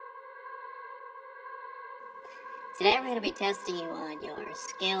Today we're going to be testing you on your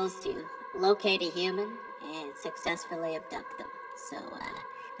skills to locate a human and successfully abduct them. So,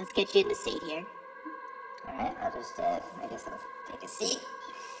 let's get you in the seat here. Alright, I guess I'll take a seat.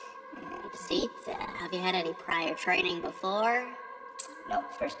 Take a seat. Have you had any prior training before? Nope,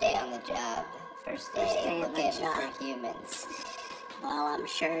 first day on the job. First day looking for humans. Well, I'm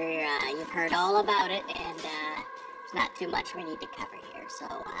sure you've heard all about it, and there's not too much we need to cover here. So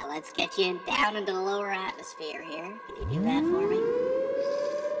let's get you down into the lower atmosphere here. Can you do that for me?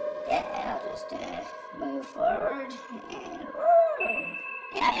 Yeah, I'll just move forward and...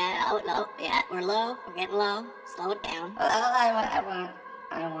 Yeah, we're low. We're getting low. Slow it down. Well,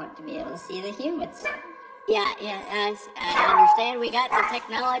 I want to be able to see the humans. Yeah, I understand. We got the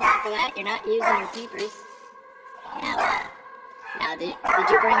technology for that. You're not using your peepers. Yeah, now, did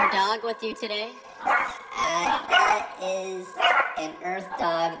you bring your dog with you today? That is an Earth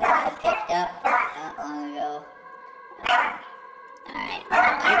dog that I picked up not long ago. Alright,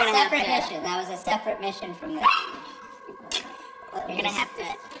 you're gonna have to... mission. That was a separate mission from this. You're gonna have to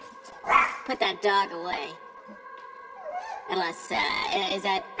put that dog away. Unless, is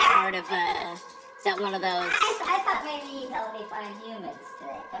that part of, is that one of those... I thought maybe you'd help me find humans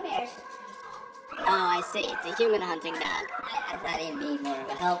today. Come here. Oh, I see. It's a human hunting dog. I thought he'd be more of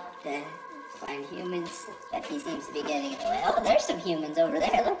a help to find humans, but he seems to be getting away. Oh, there's some humans over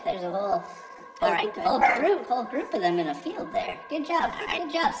there. Look, there's a whole group of them in a field there. Good job.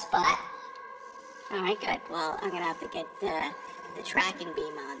 Good job, Spot. Alright, good. Well, I'm gonna have to get the tracking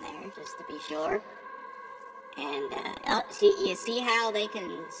beam on there, just to be sure. And, you see how they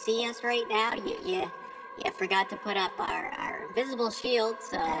can see us right now? You forgot to put up our invisible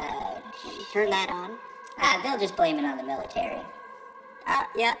shields. Turn that on. They'll just blame it on the military.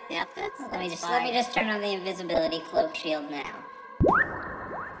 Yep, that's let me just turn on the invisibility cloak shield now.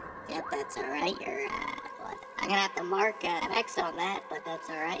 Yep, that's alright. I'm gonna have to mark an X on that, but that's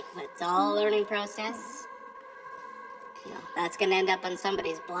alright. It's all a learning process. That's gonna end up on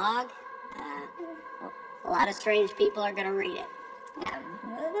somebody's blog. A lot of strange people are gonna read it. Yeah,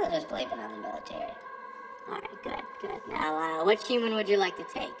 they'll just blame it on the military. Alright, good. Now, which human would you like to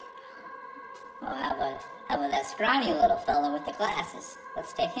take? Well, how about that scrawny little fellow with the glasses?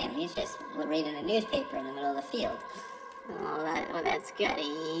 Let's take him. He's just reading a newspaper in the middle of the field. Oh, that's good.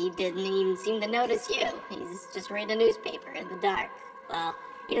 He didn't even seem to notice you. He's just reading a newspaper in the dark. Well,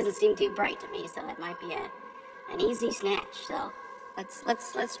 he doesn't seem too bright to me, so that might be an easy snatch. So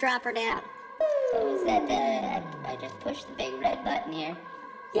let's drop her down. So is that I just pushed the big red button here?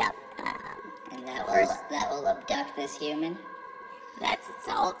 Yep. And that will abduct this human. That's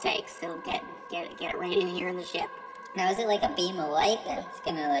all it takes. It'll get it right in here in the ship. Now, is it like a beam of light that's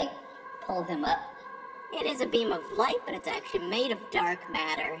gonna pull him up? It is a beam of light, but it's actually made of dark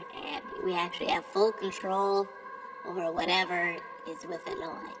matter, and we actually have full control over whatever is within the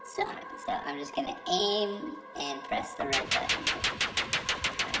light. So I'm just gonna aim and press the red button.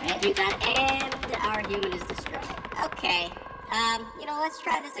 Alright. You got, and our human is destroyed. Okay. Let's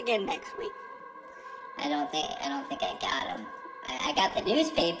try this again next week. I don't think I got him. I got the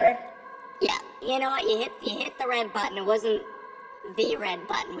newspaper. Yeah, you know what? You hit the red button. It wasn't the red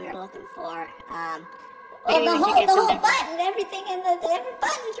button we were looking for. The whole button, every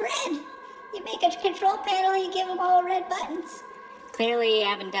button's red. You make a control panel, you give them all red buttons. Clearly, you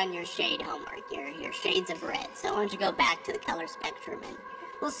haven't done your shade homework. Your shades of red. So why don't you go back to the color spectrum, and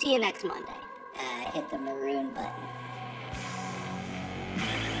we'll see you next Monday. Hit the maroon button.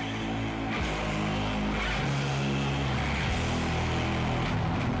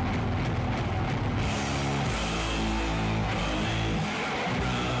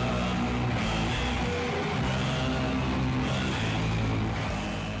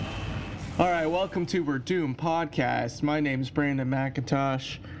 Alright, welcome to We're Doomed Podcast. My name's Brandon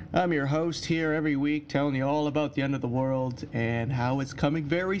McIntosh. I'm your host here every week telling you all about the end of the world and how it's coming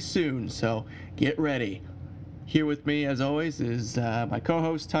very soon, so get ready. Here with me, as always, is my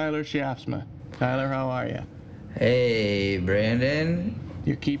co-host Tyler Shaftsma. Tyler, how are you? Hey, Brandon.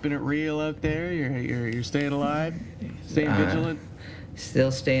 You're keeping it real out there? You're staying alive? Staying vigilant?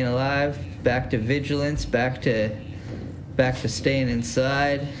 Still staying alive. Back to vigilance. Back to staying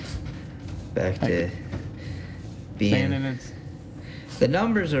inside. Back to being... The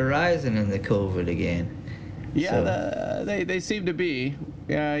numbers are rising in the COVID again. Yeah, so. They seem to be.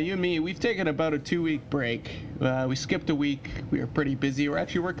 You and me, we've taken about a 2-week break. We skipped a week. We were pretty busy. We're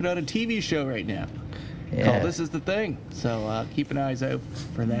actually working on a TV show right now. Yeah. Called This Is the Thing. So keep an eyes out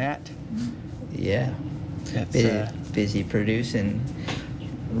for that. Yeah. Busy producing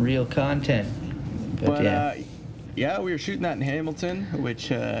real content. But yeah, we were shooting that in Hamilton, which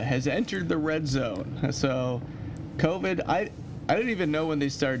has entered the red zone. So COVID, I didn't even know when they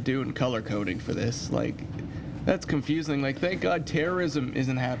started doing color coding for this. Like, that's confusing. Like, thank God terrorism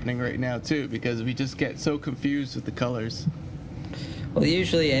isn't happening right now, too, because we just get so confused with the colors. Well,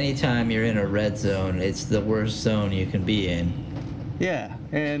 usually anytime you're in a red zone, it's the worst zone you can be in. Yeah,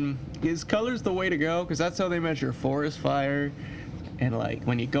 and is colors the way to go? Because that's how they measure forest fire, and, like,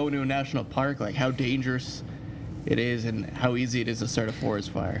 when you go to a national park, like, how dangerous it is and how easy it is to start a forest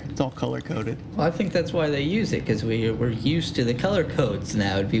fire. It's all color-coded. Well, I think that's why they use it, because we're used to the color codes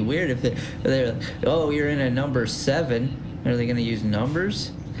now. It'd be weird if they're like, oh, you're in a number 7. Are they going to use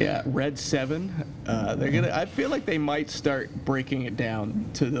numbers? Yeah, red 7. I feel like they might start breaking it down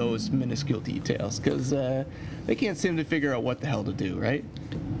to those minuscule details, because they can't seem to figure out what the hell to do, right?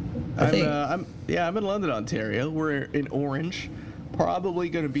 I'm in London, Ontario. We're in orange. Probably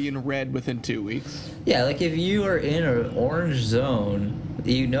going to be in red within 2 weeks. Yeah, like if you are in an orange zone,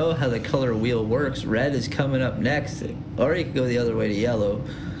 you know how the color wheel works. Red is coming up next, or you could go the other way to yellow.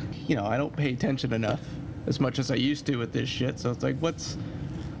 You know, I don't pay attention enough as much as I used to with this shit, so it's like,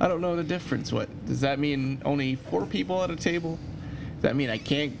 I don't know the difference. What does that mean? Only 4 people at a table? Does that mean I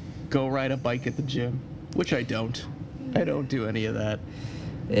can't go ride a bike at the gym? Which I don't. I don't do any of that.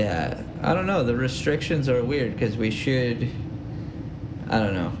 Yeah, I don't know. The restrictions are weird because we should. I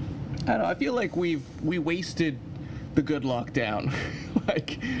don't know. I feel like we wasted the good lockdown.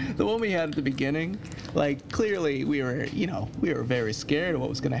 Like the one we had at the beginning. Like clearly we were very scared of what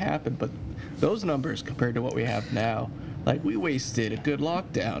was going to happen, but those numbers compared to what we have now, like we wasted a good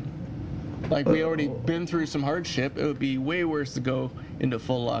lockdown. Like we already been through some hardship. It would be way worse to go into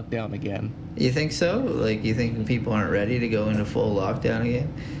full lockdown again. You think so? Like you think people aren't ready to go into full lockdown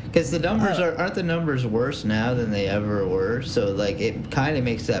again? Because the numbers aren't the numbers worse now than they ever were. So like it kind of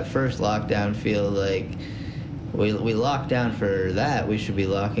makes that first lockdown feel like we locked down for that. We should be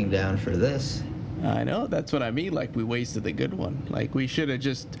locking down for this. I know, that's what I mean. Like we wasted the good one. Like we should have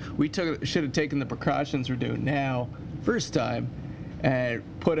taken the precautions we're doing now first time and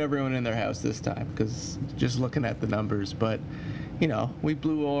put everyone in their house this time. Because just looking at the numbers, but. You know, we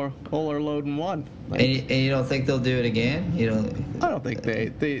blew all our load in one. Like, and you don't think they'll do it again? You don't? I don't think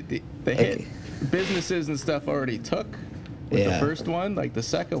they hit businesses and stuff already took with the first one. Like the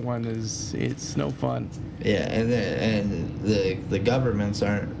second one it's no fun. Yeah, and the governments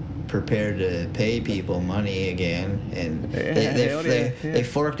aren't prepared to pay people money again, and they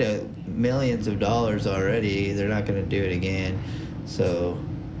forked out millions of dollars already. They're not going to do it again. So,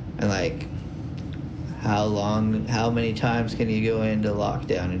 and like. How many times can you go into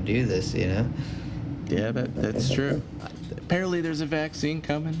lockdown and do this, you know? Yeah, that's true. Apparently there's a vaccine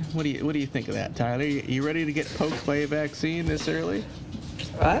coming. What do you think of that, Tyler? You ready to get poked by a vaccine this early?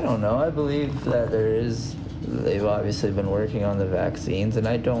 I don't know. I believe that there is. They've obviously been working on the vaccines, and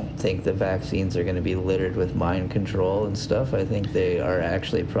I don't think the vaccines are going to be littered with mind control and stuff. I think they are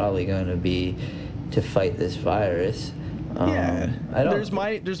actually probably going to be to fight this virus. There's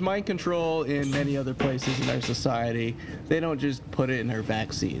mind control in many other places in our society. They don't just put it in their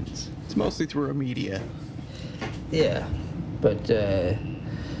vaccines. It's mostly through our media. Yeah, but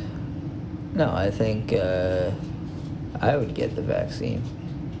no, I think I would get the vaccine.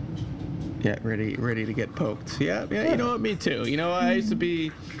 Yeah, ready to get poked. Yeah, you know what? Me too. You know,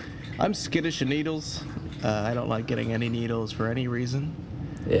 I'm skittish of needles. I don't like getting any needles for any reason.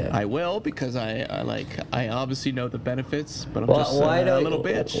 Yeah. I will because I obviously know the benefits, but I'm just a little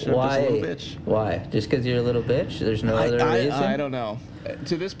bitch. Why? Just because you're a little bitch? There's no other reason? I don't know.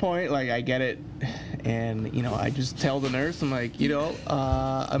 To this point, like, I get it, and, you know, I just tell the nurse, I'm like, you know,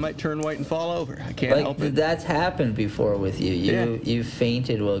 I might turn white and fall over. I can't help it. That's happened before with you. You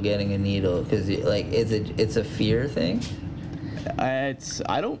fainted while getting a needle because, like, it's a fear thing?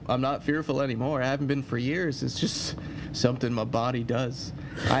 I'm not fearful anymore. I haven't been for years. It's just something my body does.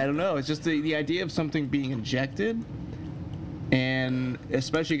 I don't know. It's just the idea of something being injected, and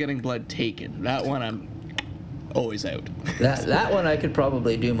especially getting blood taken. That one I'm always out. that one I could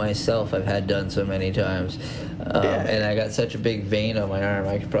probably do myself. I've had done so many times, and I got such a big vein on my arm.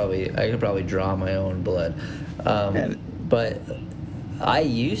 I could probably draw my own blood. But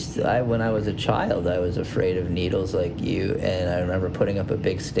when I was a child, I was afraid of needles like you, and I remember putting up a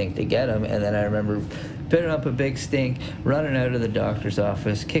big stink to get them, and then I remember putting up a big stink, running out of the doctor's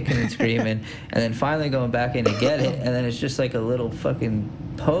office, kicking and screaming, and then finally going back in to get it, and then it's just like a little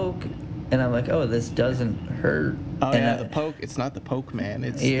fucking poke, and I'm like, oh, this doesn't hurt Oh yeah, the poke. It's not the poke, man.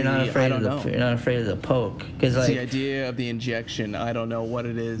 It's you're not afraid of know. You're not afraid of the poke because It's like the idea of the injection. I don't know what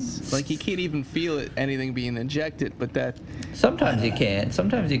it is. Like you can't even feel anything being injected, but that. Sometimes you can.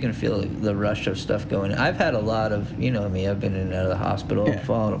 Sometimes you can feel the rush of stuff going. I've had a lot of, you know me, I've been in and out of the hospital,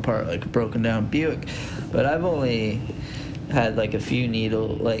 falling apart like a broken down Buick. But I've only had like a few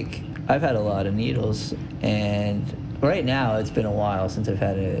I've had a lot of needles. And right now it's been a while since I've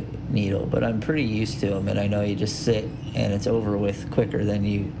had a needle, but I'm pretty used to them. And I know you just sit and it's over with quicker than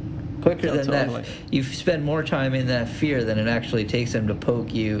that. You spend more time in that fear than it actually takes them to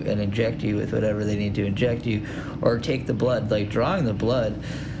poke you and inject you with whatever they need to inject you, or take the blood. Like drawing the blood,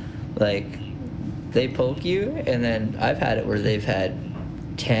 like they poke you, and then I've had it where they've had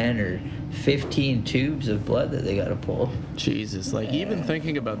 10 or 15 tubes of blood that they got to pull. Jesus, like even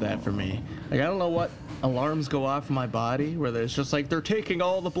thinking about that for me, like I don't know what alarms go off in my body where there's just like they're taking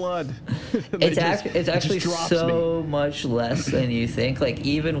all the blood. It's actually so much less than you think. Like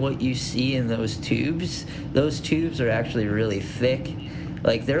even what you see in those tubes are actually really thick.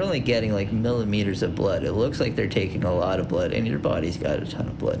 Like they're only getting like millimeters of blood. It looks like they're taking a lot of blood, and your body's got a ton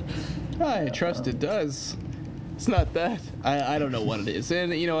of blood. I trust it does. It's not that. I don't know what it is.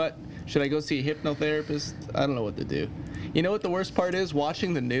 And you know what? Should I go see a hypnotherapist? I don't know what to do. You know what the worst part is?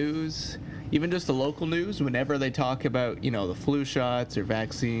 Watching the news, even just the local news, whenever they talk about, you know, the flu shots or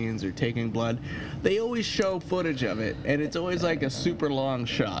vaccines or taking blood, they always show footage of it, and it's always like a super long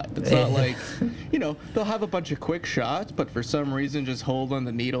shot. It's not like, you know, they'll have a bunch of quick shots, but for some reason just hold on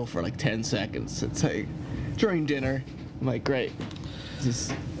the needle for like 10 seconds. It's like, during dinner, I'm like, great.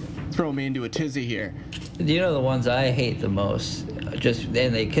 Just throw me into a tizzy here. You know the ones I hate the most,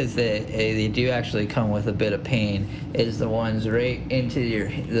 because they do actually come with a bit of pain, is the ones right into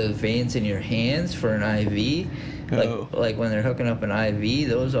the veins in your hands for an IV. Like when they're hooking up an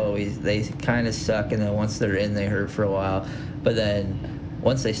IV, they kind of suck, and then once they're in, they hurt for a while. But then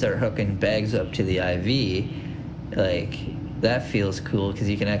once they start hooking bags up to the IV, like that feels cool because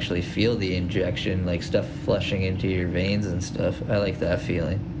you can actually feel the injection, like stuff flushing into your veins and stuff. I like that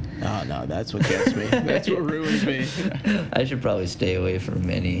feeling. Oh, no, that's what gets me. That's what ruins me. I should probably stay away from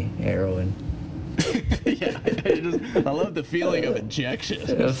any heroin. Yeah, I love the feeling of injection.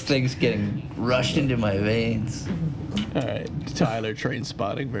 Those things getting rushed into my veins. All right, Tyler Train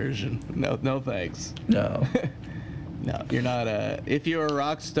Spotting version. No thanks. No. No, you're not if you were a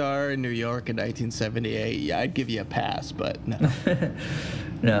rock star in New York in 1978, yeah, I'd give you a pass, but no.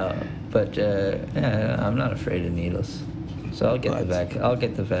 No, but I'm not afraid of needles. So I'll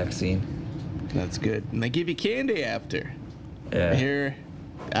get the vaccine. That's good. And they give you candy after. Yeah. Here,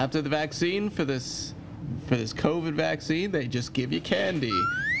 after the vaccine for this COVID vaccine, they just give you candy.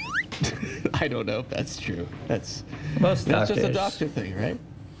 I don't know if that's true. That's just a doctor thing, right?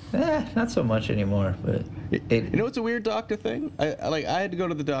 Not so much anymore, but you know what's a weird doctor thing? I had to go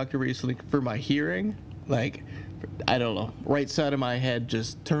to the doctor recently for my hearing. Like, I don't know, right side of my head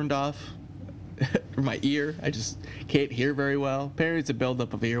just turned off. Or my ear, I just can't hear very well. Apparently it's a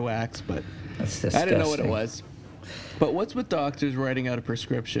buildup of earwax, but that's disgusting. I didn't know what it was. But what's with doctors writing out a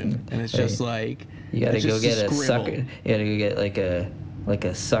prescription and it's just like you gotta go get a sucker. You gotta go get like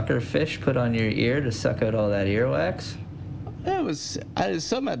a sucker fish put on your ear to suck out all that earwax. It was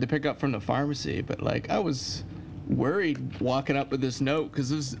something I had to pick up from the pharmacy, but like I was worried walking up with this note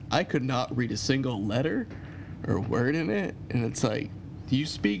because I could not read a single letter or word in it, and it's like, do you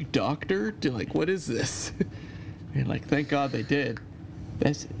speak doctor? Like, what is this? And like, thank God they did.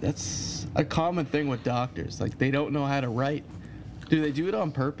 That's a common thing with doctors. Like, they don't know how to write. Do they do it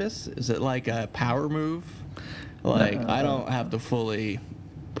on purpose? Is it like a power move? Like, I don't have to fully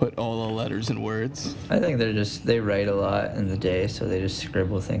put all the letters and words. I think they write a lot in the day, so they just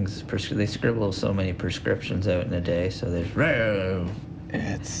scribble things. They scribble so many prescriptions out in a day, so there's.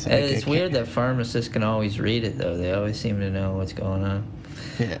 It's weird that pharmacists can always read it, though. They always seem to know what's going on.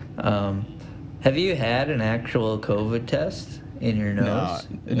 Yeah. Have you had an actual COVID test in your nose?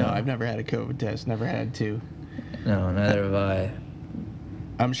 No, I've never had a COVID test. Never had to. No, neither have I.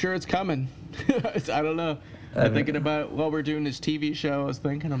 I'm sure it's coming. I don't know. I'm thinking about while we're doing this TV show. I was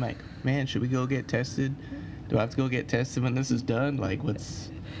thinking, I'm like, man, should we go get tested? Do I have to go get tested when this is done? Like, what's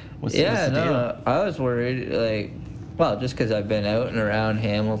the deal? I was worried, like. Well, just because I've been out and around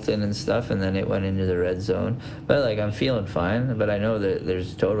Hamilton and stuff, and then it went into the red zone. But, like, I'm feeling fine. But I know that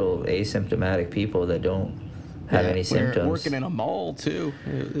there's total asymptomatic people that don't have any symptoms. We're working in a mall, too.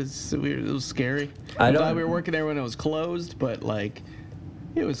 It's weird. It was scary. I'm glad we were working there when it was closed, but, like,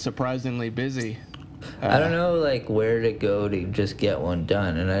 it was surprisingly busy. I don't know, like, where to go to just get one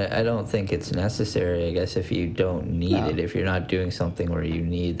done. And I don't think it's necessary, I guess, if you don't need it. If you're not doing something where you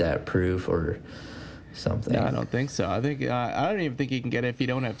need that proof or something. No, I don't think so. I think I don't even think you can get it if you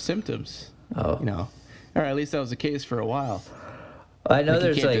don't have symptoms. Oh. You know, or at least that was the case for a while. I know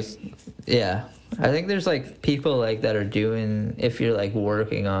Like, you there's can't yeah. I think there's like people like that are doing, if you're like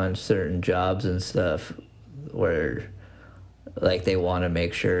working on certain jobs and stuff where like they want to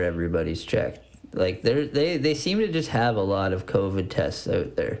make sure everybody's checked. Like they seem to just have a lot of COVID tests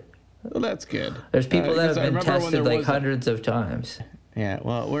out there. Well, that's good. There's people that Because I have been remember when tested there like was a- hundreds of times. Yeah,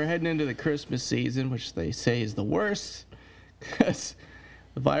 well, we're heading into the Christmas season, which they say is the worst because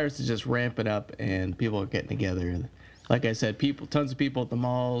the virus is just ramping up and people are getting together. Like I said, tons of people at the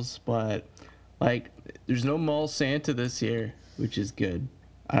malls, but like there's no mall Santa this year, which is good.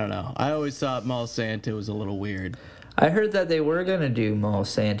 I don't know. I always thought mall Santa was a little weird. I heard that they were gonna do mall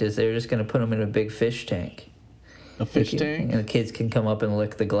Santas. They were just gonna put them in a big fish tank. A fish tank? And the kids can come up and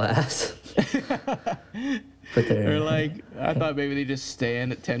lick the glass. Put their Or like, I thought maybe they just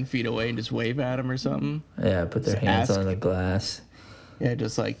stand at 10 feet away and just wave at them or something. yeah, put their Just hands ask. on the glass. Yeah,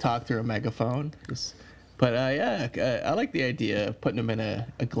 just like talk through a megaphone. But I like the idea of putting them in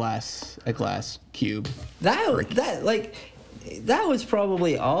a glass cube. That was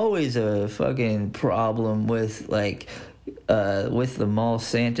probably always a fucking problem with with the mall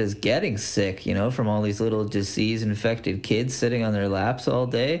Santas getting sick, you know, from all these little disease infected kids sitting on their laps all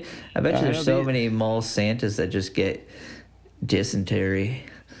day. I bet you there's so many mall Santas that just get dysentery.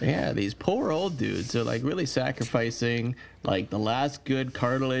 Yeah, these poor old dudes are like really sacrificing like the last good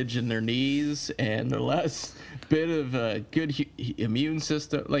cartilage in their knees and the last bit of a good immune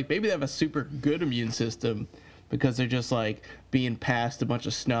system. Like maybe they have a super good immune system because they're just like being past a bunch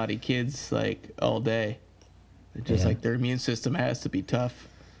of snotty kids like all day. They're just like their immune system has to be tough.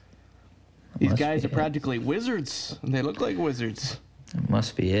 These guys are practically wizards, and they look like wizards. It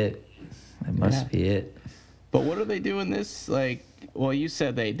must be it. It must be it. But what are they doing this? Like, well, you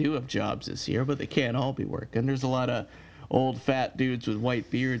said they do have jobs this year, but they can't all be working. There's a lot of old fat dudes with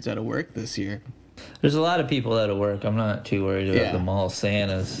white beards out of work this year. There's a lot of people out of work. I'm not too worried about the mall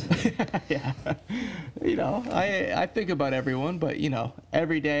Santas. Yeah. You know, I think about everyone, but, you know,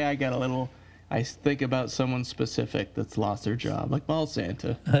 every day I think about someone specific that's lost their job, like mall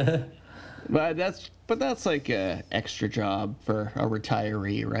Santa. But that's like a extra job for a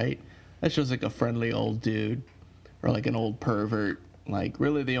retiree, right? That's just like a friendly old dude or like an old pervert. Like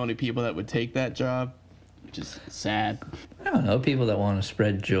really the only people that would take that job, which is sad. I don't know, people that want to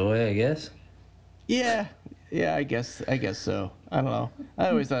spread joy, I guess. Yeah, I guess so. I don't know. I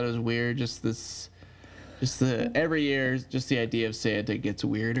always thought it was weird. Every year, just the idea of Santa gets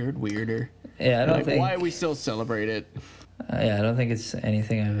weirder and weirder. Yeah, I don't think. Why we still celebrate it? Yeah, I don't think it's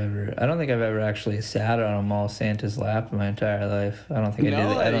anything I don't think I've ever actually sat on a mall Santa's lap in my entire life. I don't think I did.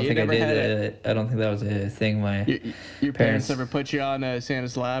 I don't think I did. I don't think that was a thing. Your parents ever put you on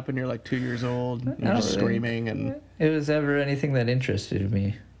Santa's lap and you're like 2 years old, and you're just screaming and. It was ever anything that interested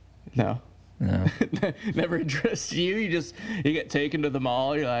me. No. No. Never interests you. You get taken to the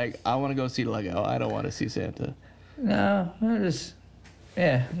mall. You're like, I want to go see Lego. I don't want to see Santa. No, I'm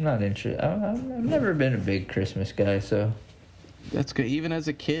not interested. I've never been a big Christmas guy, so. That's good. Even as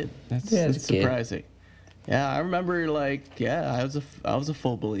a kid, that's surprising. Yeah, I remember I was a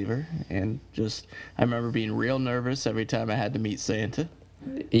full believer, and I remember being real nervous every time I had to meet Santa.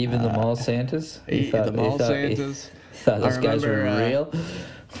 Even the mall Santas. The mall Santas. Thought those guys were real.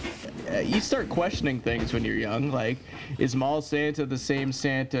 You start questioning things when you're young. Like, is mall Santa the same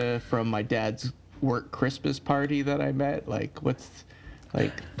Santa from my dad's work Christmas party that I met? Like,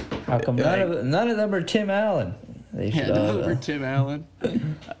 How come none of them are Tim Allen? None of them are Tim Allen.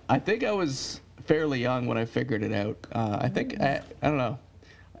 I think I was fairly young when I figured it out. I don't know.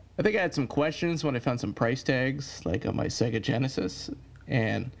 I think I had some questions when I found some price tags, like on my Sega Genesis,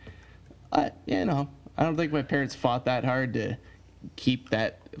 and I don't think my parents fought that hard to keep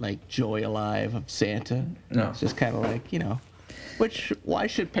that like joy alive of Santa. No, it's just kind of like why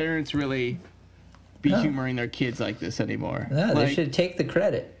should parents really be humoring their kids like this anymore? No, they should take the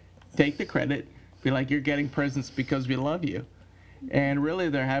credit. Take the credit. Be like, you're getting presents because we love you. And really,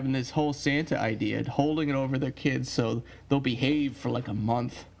 they're having this whole Santa idea, holding it over their kids so they'll behave for like a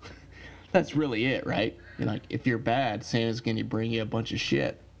month. That's really it, right? You're like, if you're bad, Santa's going to bring you a bunch of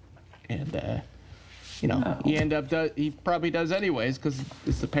shit. And, he probably does anyways because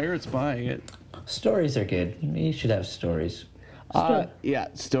it's the parents buying it. Stories are good. You should have stories. Yeah,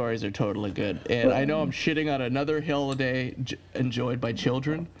 stories are totally good. And I know I'm shitting on another holiday enjoyed by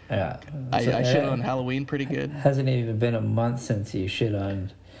children. Yeah. I shit on Halloween pretty good. Hasn't even been a month since you shit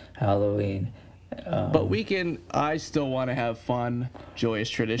on Halloween. But I still want to have fun, joyous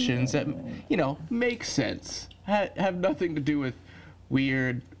traditions that, make sense. Have nothing to do with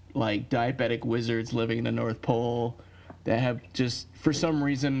weird, like diabetic wizards living in the North Pole that have just for some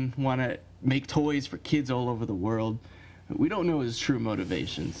reason want to make toys for kids all over the world. We don't know his true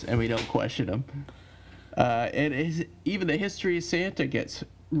motivations, and we don't question him. Even the history of Santa gets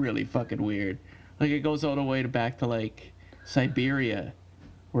really fucking weird. Like, it goes all the way back to, like, Siberia,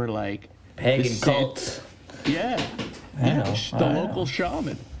 where, like... Pagan cults. Yeah. The local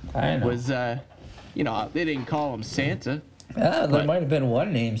shaman was, you know, they didn't call him Santa. There might have been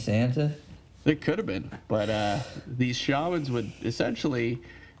one named Santa. There could have been, but these shamans would essentially...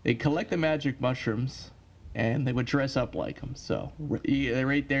 They'd collect the magic mushrooms, and they would dress up like them. So,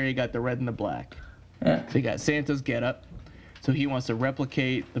 right there, you got the red and the black. Yeah. So you got Santa's getup. So he wants to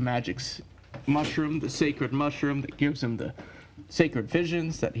replicate the magic mushroom, the sacred mushroom that gives him the sacred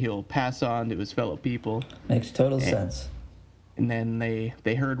visions that he'll pass on to his fellow people. Makes total sense. And then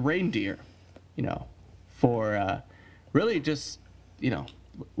they herd reindeer, you know, for really just, you know,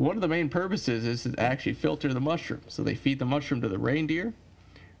 one of the main purposes is to actually filter the mushroom. So they feed the mushroom to the reindeer.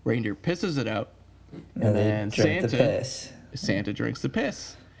 Reindeer pisses it out. And then Santa drinks the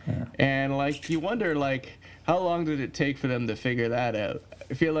piss. Yeah. And, like, you wonder, like, how long did it take for them to figure that out?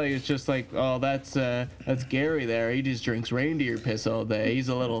 I feel like it's just like, oh, that's Gary there. He just drinks reindeer piss all day. He's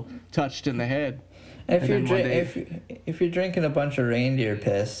a little touched in the head. If you're drinking a bunch of reindeer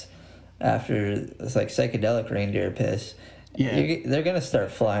piss after it's like psychedelic reindeer piss, they're gonna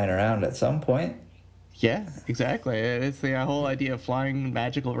start flying around at some point. Yeah, exactly. It's the whole idea of flying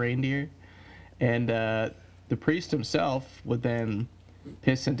magical reindeer, and the priest himself would then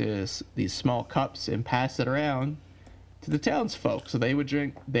piss into these small cups and pass it around to the townsfolk. So they would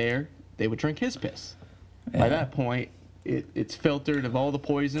drink his piss. Yeah. By that point, it's filtered of all the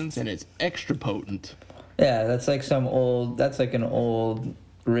poisons, and it's extra potent. Yeah, that's like an old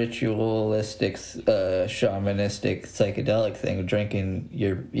ritualistic, shamanistic, psychedelic thing.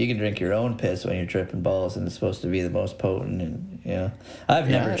 You can drink your own piss when you're tripping balls, and it's supposed to be the most potent. And you know, I've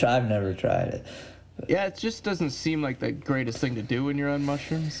never tried it. Yeah, it just doesn't seem like the greatest thing to do when you're on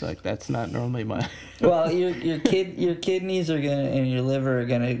mushrooms. Like, that's not normally my... Well, your kidneys are gonna and your liver are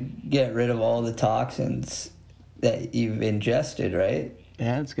gonna get rid of all the toxins that you've ingested, right?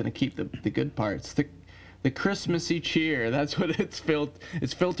 Yeah, it's gonna keep the good parts. The Christmassy cheer. That's what it's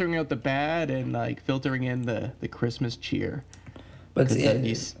filtering out the bad and, like, filtering in the Christmas cheer. But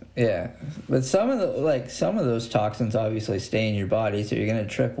but some of those toxins obviously stay in your body, so you're gonna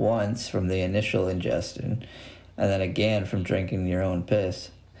trip once from the initial ingestion, and then again from drinking your own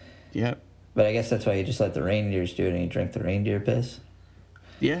piss. Yep. But I guess that's why you just let the reindeers do it, and you drink the reindeer piss.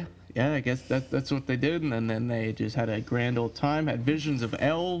 Yeah. I guess that's what they did, and then they just had a grand old time. Had visions of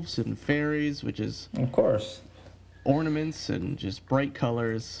elves and fairies, which is of course ornaments and just bright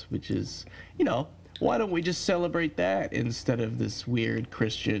colors, which is, you know. Why don't we just celebrate that instead of this weird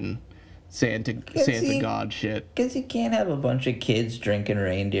Christian Santa God shit? Because you can't have a bunch of kids drinking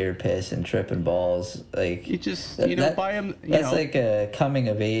reindeer piss and tripping balls. Like, you just, buy them. That's like a coming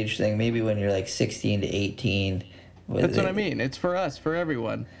of age thing. Maybe when you're like 16 to 18. That's what I mean. It's for us, for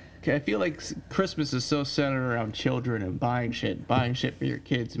everyone. Okay, I feel like Christmas is so centered around children and buying shit for your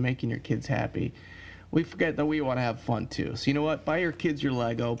kids, making your kids happy. We forget that we want to have fun too. So you know what? Buy your kids your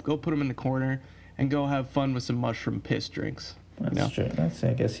Lego. Go put them in the corner. And go have fun with some mushroom piss drinks. That's true.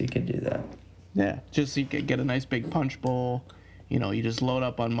 I guess you could do that. Yeah, just so you could get a nice big punch bowl. You know, you just load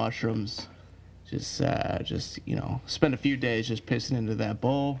up on mushrooms. Just spend a few days just pissing into that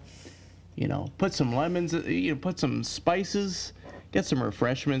bowl. You know, put some lemons. Put some spices. Get some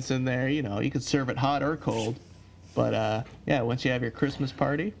refreshments in there. You know, you could serve it hot or cold. But once you have your Christmas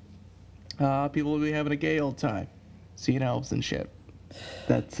party, people will be having a gay old time, seeing elves and shit.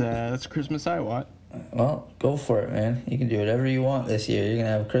 That's Christmas I want. Well, go for it, man. You can do whatever you want this year. You're gonna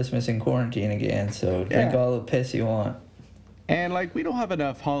have Christmas in quarantine again, so drink all the piss you want. And like, we don't have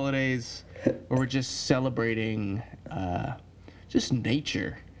enough holidays where we're just celebrating just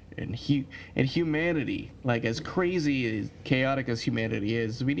nature and humanity. Like, as crazy as chaotic as humanity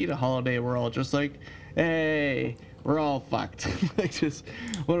is, we need a holiday where we're all just like, hey, we're all fucked. Like, just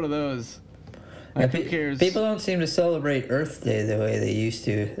one of those. Like, who cares? People don't seem to celebrate Earth Day the way they used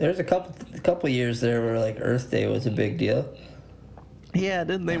to. There's a couple years there where like Earth Day was a big deal. Yeah,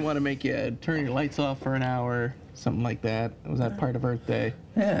 didn't they want to make you turn your lights off for an hour, something like that? Was that part of Earth Day?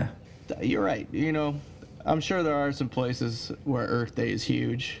 Yeah. You're right. You know, I'm sure there are some places where Earth Day is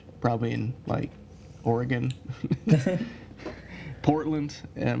huge, probably in like Oregon, Portland,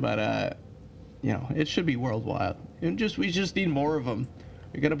 but it should be worldwide. We just need more of them.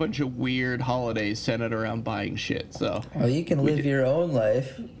 We got a bunch of weird holidays centered around buying shit, so... Well, you can live your own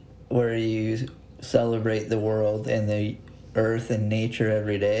life where you celebrate the world and the earth and nature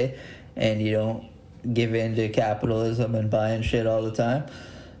every day, and you don't give in to capitalism and buying shit all the time.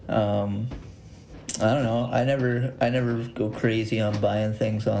 I don't know. I never go crazy on buying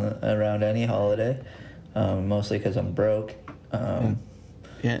things around any holiday, mostly because I'm broke.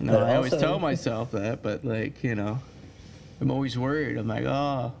 Yeah, no, I always tell myself that, but like, you know, I'm always worried. I'm like,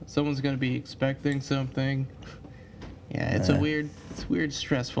 oh, someone's gonna be expecting something. Yeah, it's a weird,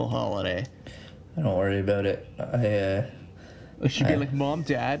 stressful holiday. I don't worry about it. I should be like, Mom,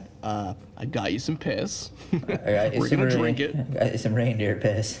 Dad, I got you some piss. We're gonna drink it. I got you some reindeer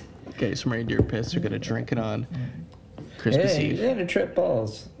piss. Okay, some reindeer piss. We're gonna drink it on Christmas Eve. Yeah, to trip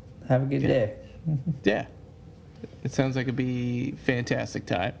balls. Have a good day. Yeah. It sounds like it'd be fantastic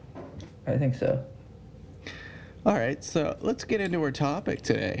time. I think so. All right, so let's get into our topic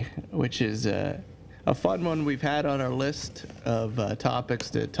today, which is a fun one we've had on our list of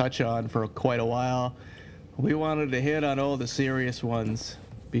topics to touch on for quite a while. We wanted to hit on all the serious ones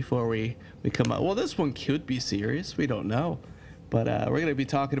before we come out. Well, this one could be serious. We don't know. But we're going to be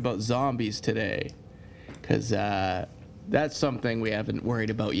talking about zombies today, because that's something we haven't worried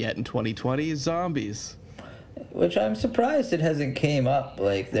about yet in 2020 is zombies. Which I'm surprised it hasn't came up.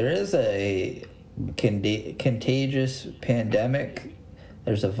 Like, there is a contagious pandemic.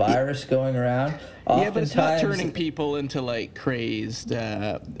 There's a virus going around. Yeah, but it's not turning people into, like, crazed,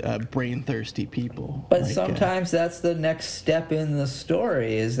 brain-thirsty people. But like, sometimes that's the next step in the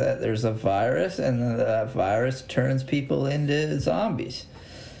story, is that there's a virus, and that virus turns people into zombies.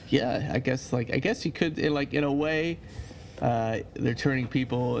 Yeah, I guess you could, like, in a way, they're turning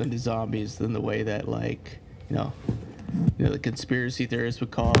people into zombies in the way that, like, you know, the conspiracy theorists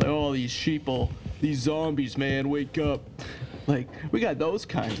would call it, oh, these sheeple, these zombies, man, wake up. Like, we got those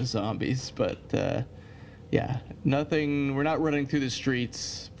kinds of zombies, but, yeah, nothing, we're not running through the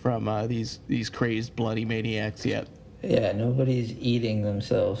streets from these crazed, bloody maniacs yet. Yeah, nobody's eating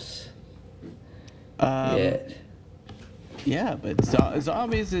themselves yet. Yeah, but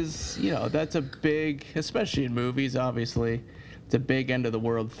zombies is, you know, that's a big, especially in movies, obviously, it's a big end of the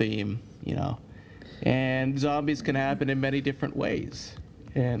world theme, you know. And zombies can happen in many different ways.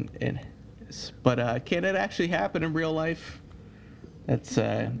 But can it actually happen in real life? That's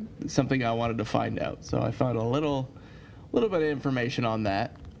something I wanted to find out. So I found a little bit of information on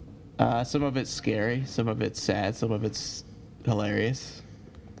that. Some of it's scary, some of it's sad, some of it's hilarious.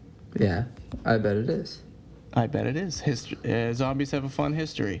 Yeah, I bet it is. I bet it is. Zombies have a fun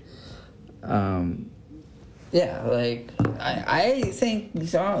history. Yeah, like, I think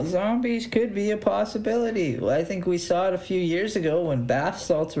zombies could be a possibility. I think we saw it a few years ago when bath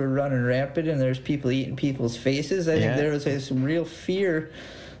salts were running rampant and there's people eating people's faces. I think there was some real fear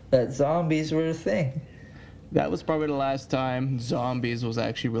that zombies were a thing. That was probably the last time zombies was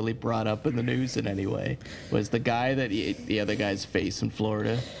actually really brought up in the news in any way. Was the guy that ate the other guy's face in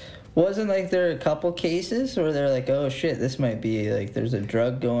Florida. Wasn't like there a couple cases where they're like, oh shit, this might be like there's a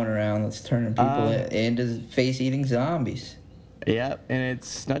drug going around that's turning people into face-eating zombies. Yeah, and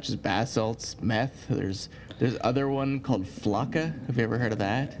it's not just bath salts, meth. There's other one called Flocka. Have you ever heard of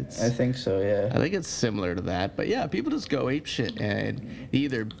that? I think so, yeah. I think it's similar to that, but yeah, people just go ape shit and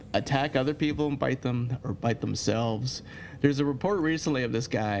either attack other people and bite them or bite themselves. There's a report recently of this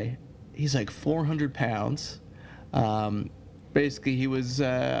guy. He's like 400 pounds. Basically, he was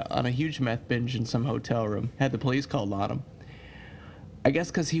on a huge meth binge in some hotel room. Had the police called on him. I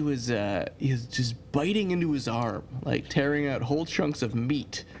guess because he was just biting into his arm, like tearing out whole chunks of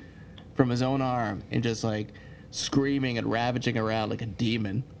meat from his own arm and just like screaming and ravaging around like a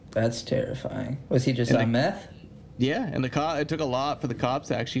demon. That's terrifying. Was he just on meth? Yeah, and it took a lot for the cops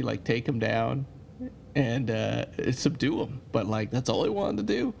to actually like take him down and subdue him. But like that's all he wanted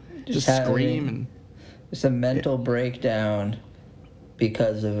to do, just scream and. It's a mental breakdown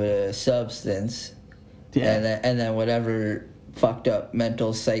because of a substance, and then whatever fucked up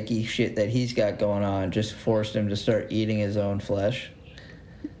mental psyche shit that he's got going on just forced him to start eating his own flesh.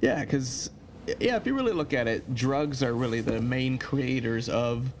 Yeah, because if you really look at it, drugs are really the main creators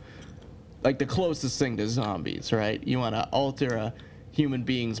of, like, the closest thing to zombies, right? You want to alter a human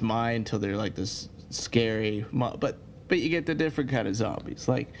being's mind till they're like this scary, but you get the different kind of zombies.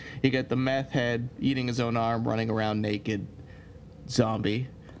 Like, you get the meth head eating his own arm, running around naked zombie,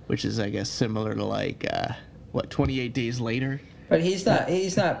 which is, I guess, similar to, like, 28 Days Later? But he's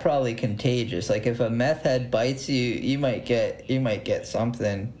not probably contagious. Like, if a meth head bites you, you might get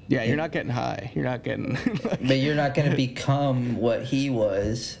something. Yeah, you're not getting high. You're not getting... But you're not going to become what he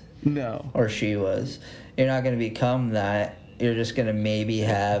was. No. Or she was. You're not going to become that. You're just going to maybe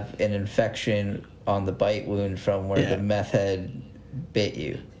have an infection on the bite wound from where the meth head bit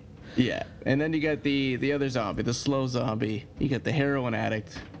you. Yeah, and then you got the other zombie, the slow zombie. You got the heroin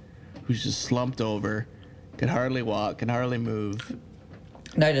addict, who's just slumped over, can hardly walk, can hardly move.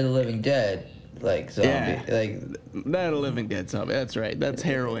 Night of the Living Dead, like zombie, Yeah. like Night of the Living Dead zombie. That's right. That's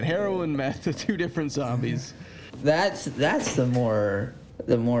heroin, meth, the two different zombies. that's the more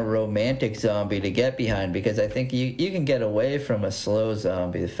romantic zombie to get behind, because I think you can get away from a slow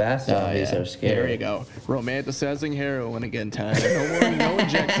zombie. The fast zombies are scary. There you go. Romanticizing heroin again, time. No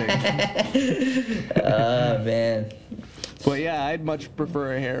injecting. Oh man. But yeah, I'd much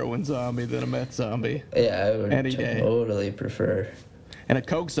prefer a heroin zombie than a meth zombie. Yeah, I would Any day. totally prefer. And a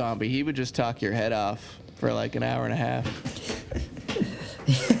coke zombie, he would just talk your head off for like an hour and a half.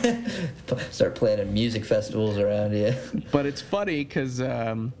 Start planning music festivals around you. But it's funny because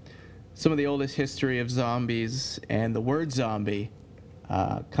some of the oldest history of zombies and the word zombie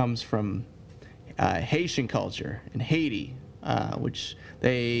comes from Haitian culture in Haiti, which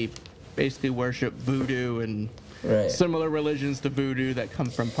they basically worship voodoo and Right. similar religions to voodoo that come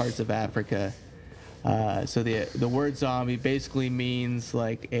from parts of Africa. So the word zombie basically means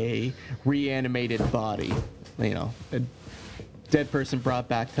like a reanimated body, you know, a dead person brought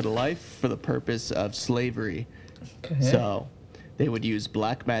back to the life for the purpose of slavery. Okay. So they would use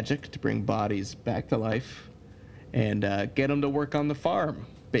black magic to bring bodies back to life and get them to work on the farm,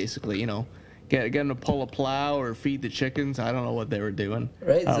 basically, you know. Get them to pull a plow or feed the chickens. I don't know what they were doing.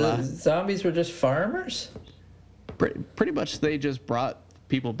 Right, so zombies were just farmers? Pretty much they just brought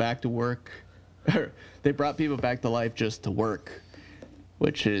people back to work. They brought people back to life just to work,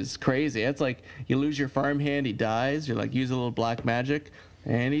 which is crazy. It's like you lose your farmhand, he dies. You're like, use a little black magic,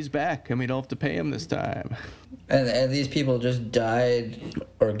 and he's back, and we don't have to pay him this time. And these people just died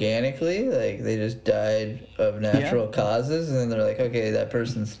organically? Like, they just died of natural causes, and they're like, okay, that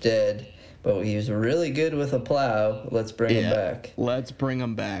person's dead, but he was really good with a plow. Let's bring him back. Let's bring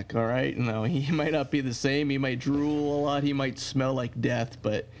him back, all right? No, he might not be the same. He might drool a lot. He might smell like death,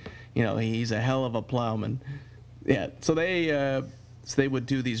 but, you know, he's a hell of a plowman. Yeah, so they would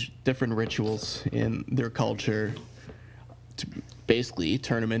do these different rituals in their culture to basically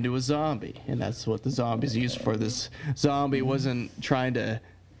turn him into a zombie, and that's what the zombies used for. This zombie wasn't trying to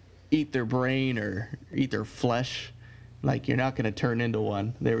eat their brain or eat their flesh. Like, you're not going to turn into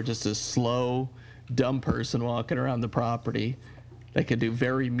one. They were just a slow, dumb person walking around the property that could do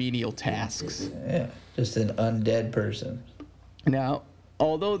very menial tasks. Yeah, just an undead person. Now,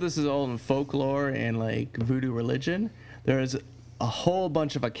 although this is all in folklore and like voodoo religion, there's a whole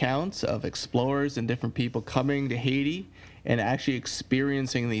bunch of accounts of explorers and different people coming to Haiti and actually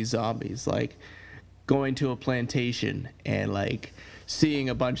experiencing these zombies, like going to a plantation and like seeing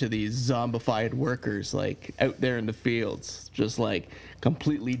a bunch of these zombified workers like out there in the fields, just like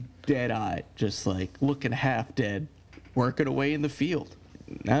completely dead-eyed, just like looking half dead, working away in the field.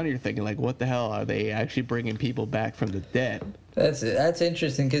 Now you're thinking, like, what the hell, are they actually bringing people back from the dead? That's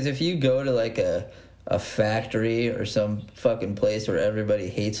interesting, because if you go to like a factory or some fucking place where everybody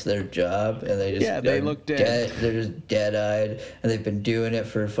hates their job and they just they look dead. They're just dead-eyed, and they've been doing it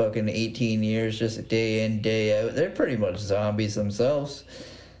for fucking 18 years, just day in, day out. They're pretty much zombies themselves.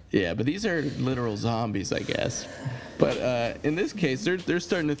 Yeah, but these are literal zombies, I guess. But in this case, they're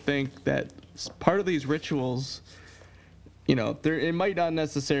starting to think that part of these rituals, you know, it might not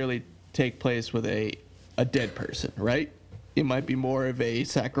necessarily take place with a dead person, right? It might be more of a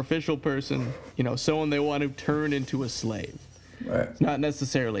sacrificial person, you know, someone they want to turn into a slave. Right. It's not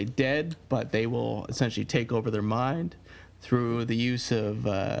necessarily dead, but they will essentially take over their mind through the use of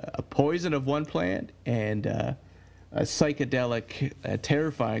a poison of one plant and a psychedelic, a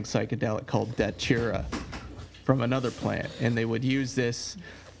terrifying psychedelic called datura from another plant. And they would use this,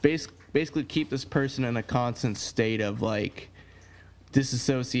 basically keep this person in a constant state of like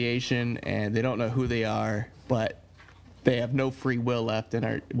disassociation, and they don't know who they are, but they have no free will left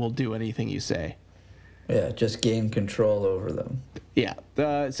and will do anything you say. Yeah, just gain control over them. Yeah,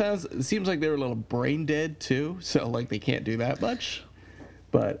 it seems like they were a little brain dead too, so like they can't do that much.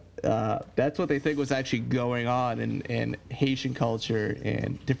 But that's what they think was actually going on in Haitian culture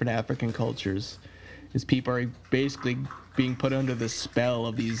and different African cultures, is people are basically being put under the spell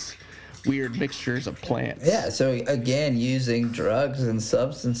of these weird mixtures of plants. Yeah, so again, using drugs and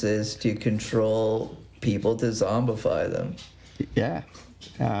substances to control people, to zombify them. Yeah.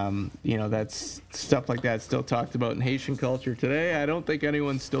 You know, that's stuff like that still talked about in Haitian culture today. I don't think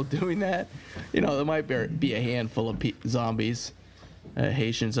anyone's still doing that. You know, there might be a handful of zombies,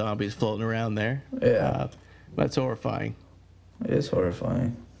 Haitian zombies floating around there. Yeah. That's horrifying. It is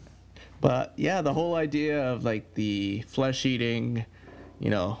horrifying. But yeah, the whole idea of like the flesh-eating, you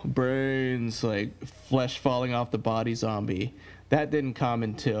know, brains, like flesh falling off the body zombie, that didn't come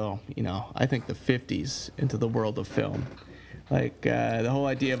until, I think the 50s into the world of film. Like, the whole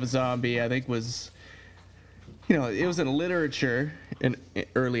idea of a zombie, I think, was, it was in literature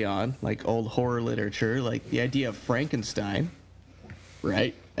early on, like old horror literature, like the idea of Frankenstein,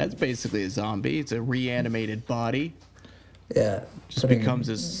 right? That's basically a zombie. It's a reanimated body. Yeah. Just becomes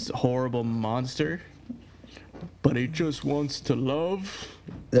this horrible monster. But he just wants to love.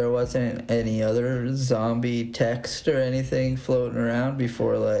 There wasn't any other zombie text or anything floating around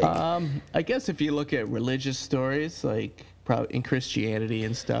before, like... I guess if you look at religious stories, like probably in Christianity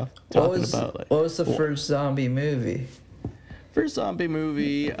and stuff, talking about like... What was the first zombie movie? First zombie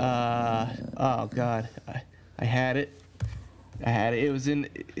movie, oh God, I had it. It was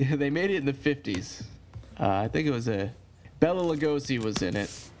they made it in the 50s. I think it was Bela Lugosi was in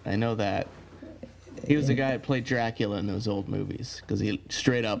it. I know that. He was the guy that played Dracula in those old movies because he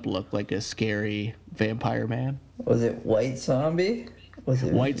straight up looked like a scary vampire man. Was it White Zombie?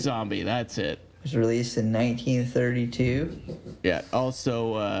 White Zombie, that's it. It was released in 1932. Yeah,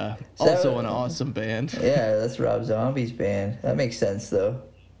 also an awesome band. Yeah, that's Rob Zombie's band. That makes sense, though.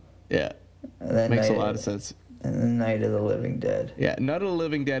 Yeah, and then makes a lot of sense. And then Night of the Living Dead. Yeah, Night of the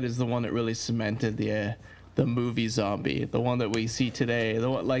Living Dead is the one that really cemented the movie zombie, the one that we see today. The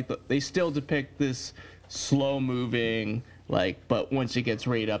one, they still depict this slow-moving, but once it gets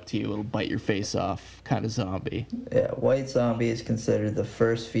right up to you, it'll bite your face off kind of zombie. Yeah, White Zombie is considered the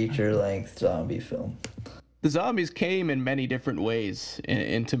first feature-length zombie film. The zombies came in many different ways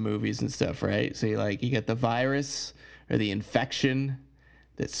into movies and stuff, right? So you get the virus or the infection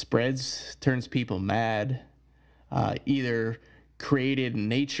that spreads, turns people mad, either created in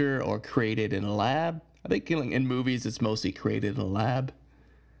nature or created in a lab. I think in movies it's mostly created in a lab.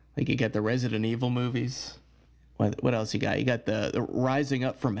 Like you got the Resident Evil movies. What else you got? You got the Rising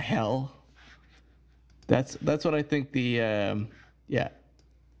Up from Hell. That's what I think the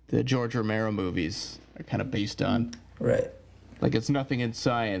George Romero movies are kind of based on. Right. Like it's nothing in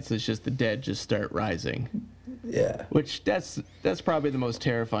science. It's just the dead just start rising. Yeah. Which that's probably the most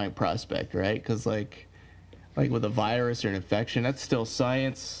terrifying prospect, right? Because like with a virus or an infection, that's still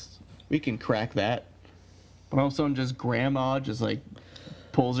science. We can crack that. But all of a sudden, just grandma just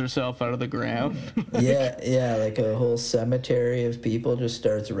pulls herself out of the ground. yeah, like a whole cemetery of people just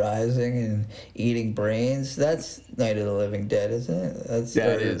starts rising and eating brains. That's Night of the Living Dead, isn't it?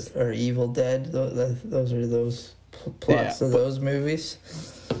 That is. Or Evil Dead. Those are those plots of those movies.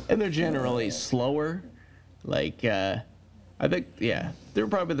 And they're generally slower. I think, they're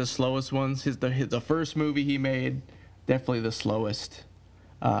probably the slowest ones. The first movie he made, definitely the slowest.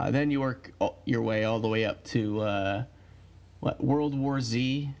 Then you work your way all the way up to World War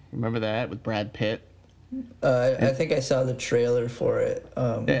Z. Remember that with Brad Pitt? I think I saw the trailer for it.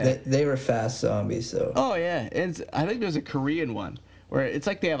 They were fast zombies, though. Oh yeah, and I think there's a Korean one where it's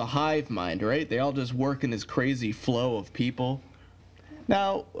like they have a hive mind, right? They all just work in this crazy flow of people.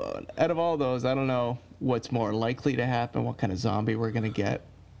 Now, out of all those, I don't know what's more likely to happen, what kind of zombie we're gonna get,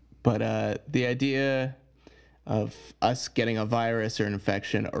 but the idea of us getting a virus or an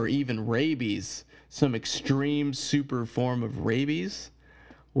infection or even rabies, some extreme super form of rabies,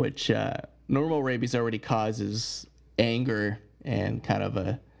 which normal rabies already causes anger and kind of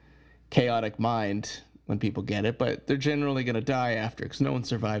a chaotic mind when people get it, but they're generally going to die after because no one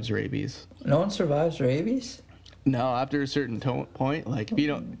survives rabies. No one survives rabies? No, after a certain point, if you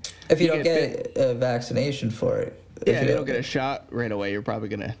don't get a vaccination for it. If you don't get a shot right away, you're probably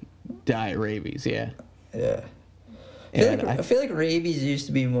going to die of rabies, yeah. Yeah. I feel like rabies used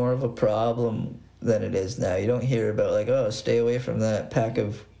to be more of a problem than it is now. You don't hear about stay away from that pack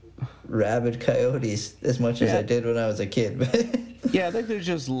of rabid coyotes as much as I did when I was a kid. Yeah, I think there's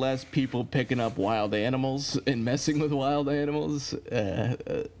just less people picking up wild animals and messing with wild animals.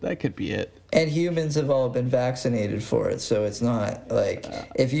 That could be it. And humans have all been vaccinated for it, so it's not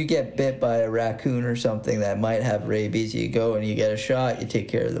if you get bit by a raccoon or something that might have rabies, you go and you get a shot, you take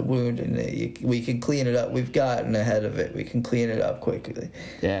care of the wound, and we can clean it up. We've gotten ahead of it. We can clean it up quickly.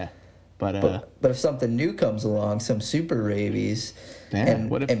 Yeah, but if something new comes along, some super rabies, and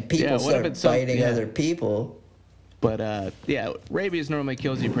people start biting other people. But rabies normally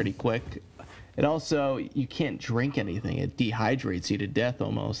kills you pretty quick. It also, you can't drink anything. It dehydrates you to death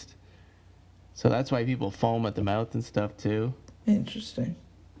almost. So that's why people foam at the mouth and stuff too. Interesting.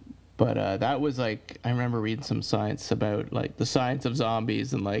 But that was I remember reading some science about the science of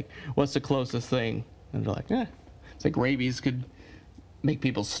zombies and what's the closest thing. And they're it's like rabies could make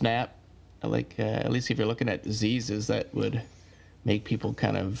people snap. At least if you're looking at diseases that would make people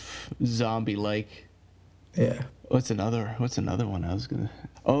kind of zombie-like. Yeah. What's another one I was gonna?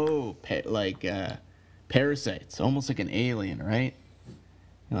 Oh, parasites, almost like an alien, right?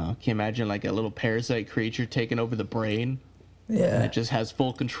 Can you imagine like a little parasite creature taking over the brain? Yeah. And it just has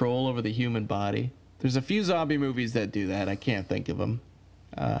full control over the human body. There's a few zombie movies that do that. I can't think of them.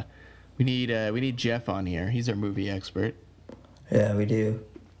 We need Jeff on here. He's our movie expert. Yeah, we do.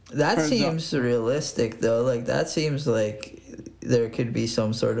 That Turns seems realistic, though. Like, that seems like there could be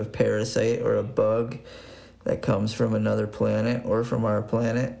some sort of parasite or a bug that comes from another planet or from our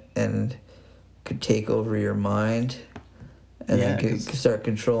planet and could take over your mind and then could start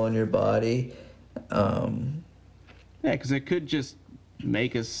controlling your body. Yeah, because it could just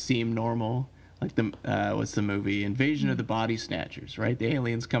make us seem normal. Like what's the movie? Invasion of the Body Snatchers, right? The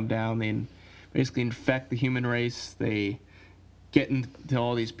aliens come down, they basically infect the human race. They get into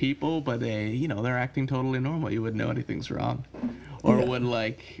all these people, but they're acting totally normal. You wouldn't know anything's wrong. Or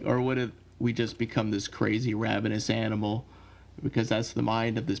would we just become this crazy ravenous animal because that's the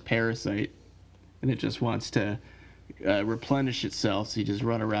mind of this parasite, and it just wants to replenish itself, so you just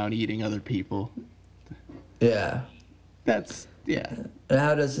run around eating other people. Yeah. Yeah. And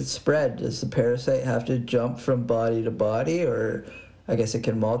how does it spread? Does the parasite have to jump from body to body, or I guess it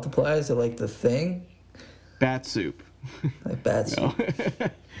can multiply? Is it like the Thing? Bat soup. Like bat soup.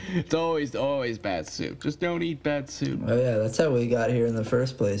 It's always bat soup. Just don't eat bat soup. Oh yeah, that's how we got here in the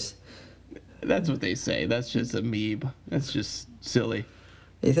first place. That's what they say. That's just a meme. That's just silly.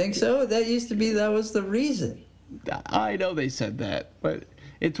 You think so? That was the reason. I know they said that, but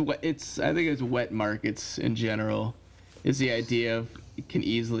I think it's wet markets in general. Is the idea of it can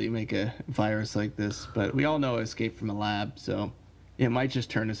easily make a virus like this, but we all know it escaped from a lab, so it might just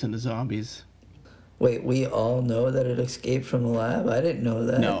turn us into zombies. Wait, we all know that it escaped from the lab? I didn't know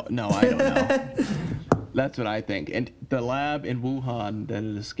that. No, I don't know. That's what I think. And the lab in Wuhan that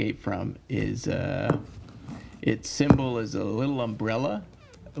it escaped from is its symbol is a little umbrella,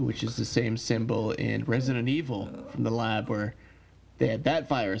 which is the same symbol in Resident Evil from the lab where they had that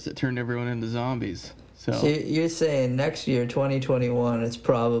virus that turned everyone into zombies. So you're saying next year, 2021, it's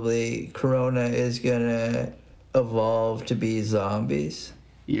probably Corona is going to evolve to be zombies?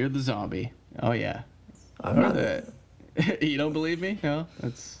 You're the zombie. Oh, yeah. I'm not. You don't believe me? No?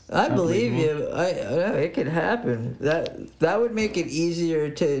 I believe you. It could happen. That would make it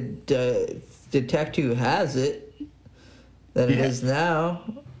easier to detect who has it than it is now.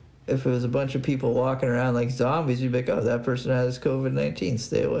 If it was a bunch of people walking around like zombies, you'd be like, oh, that person has COVID-19,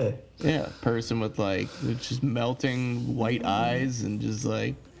 stay away. Yeah, person with like just melting white eyes and just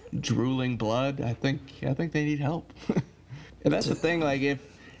like drooling blood. I think they need help. And that's the thing, like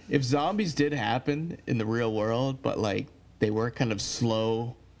if zombies did happen in the real world, but like they were kind of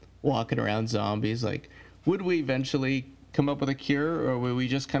slow walking around zombies, like would we eventually come up with a cure, or would we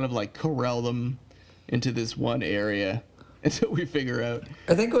just kind of like corral them into this one area until we figure out?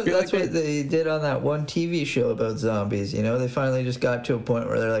 I think that's what they did on that one TV show about zombies. You know, they finally just got to a point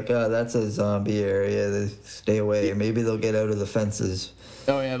where they're like, oh, that's a zombie area. They stay away. Maybe they'll get out of the fences.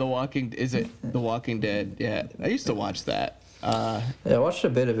 Oh yeah, The Walking Dead? Yeah, I used to watch that. Yeah, I watched a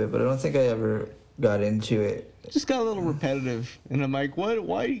bit of it, but I don't think I ever got into it. Just got a little repetitive, and I'm like, what?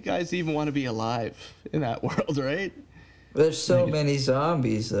 Why do you guys even want to be alive in that world, right? There's so many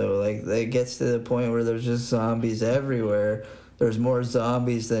zombies, though. Like, it gets to the point where there's just zombies everywhere. There's more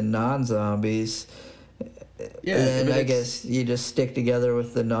zombies than non-zombies. Yeah, and then I guess you just stick together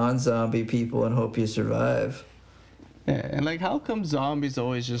with the non-zombie people and hope you survive. Yeah, and like, how come zombies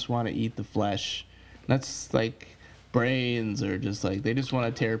always just want to eat the flesh? That's like brains, or just like they just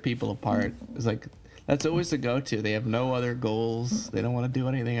want to tear people apart. It's like that's always the go-to. They have no other goals. They don't want to do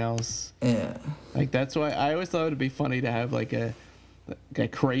anything else. Yeah. Like that's why I always thought it'd be funny to have like a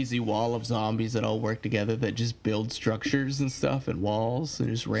crazy wall of zombies that all work together that just build structures and stuff and walls and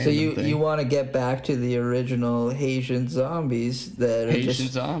just random things. So you want to get back to the original Haitian zombies that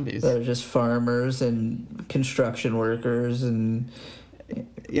are just farmers and construction workers and.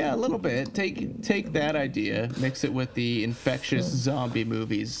 Yeah, a little bit. Take that idea, mix it with the infectious zombie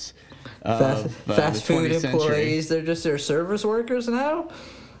movies. Fast food employees, they're service workers now?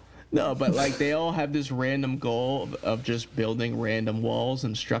 No, but like they all have this random goal of just building random walls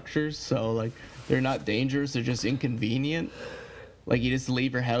and structures. So like they're not dangerous, they're just inconvenient. Like you just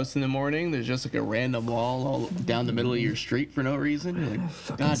leave your house in the morning, there's just like a random wall all down the middle of your street for no reason. You're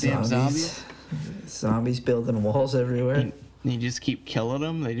like, goddamn zombies. Zombies building walls everywhere. And you just keep killing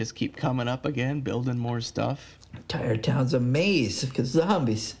them. They just keep coming up again, building more stuff. Entire town's a maze because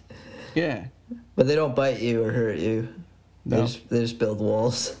zombies. Yeah. But they don't bite you or hurt you. No. They just build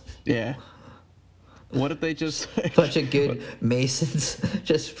walls. Yeah. What if they just... bunch of good masons,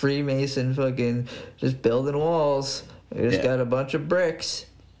 just Freemason fucking, just building walls. They just got a bunch of bricks.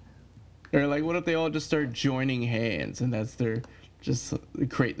 Or like, what if they all just start joining hands and that's their just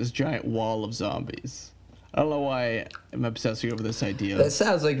create this giant wall of zombies? I don't know why I'm obsessing over this idea. That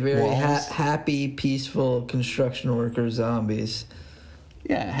sounds like very Walls. happy, peaceful construction worker zombies.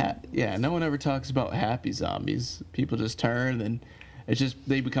 Yeah, yeah. No one ever talks about happy zombies. People just turn and it's just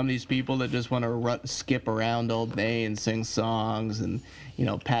they become these people that just want to skip around all day and sing songs and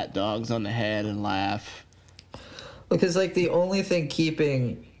pat dogs on the head and laugh. Because like the only thing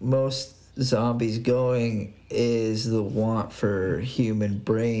keeping most zombies going is the want for human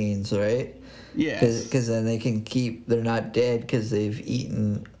brains, right? Yeah. Because then they're not dead because they've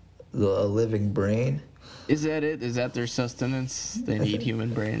eaten a living brain. Is that it? Is that their sustenance? They need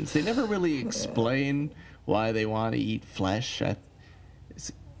human brains. They never really explain why they want to eat flesh.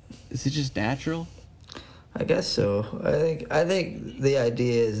 Is it just natural? I guess so. I think the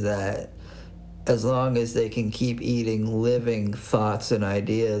idea is that as long as they can keep eating living thoughts and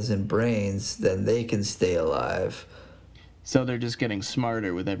ideas and brains, then they can stay alive. So they're just getting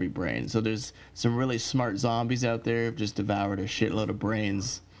smarter with every brain. So there's some really smart zombies out there who've just devoured a shitload of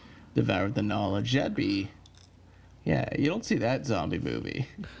brains, devoured the knowledge. Yeah, you don't see that zombie movie.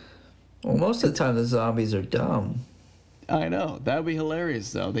 Well, most of the time the zombies are dumb. I know. That would be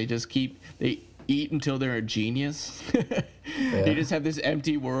hilarious, though. They eat until they're a genius. Yeah. They just have this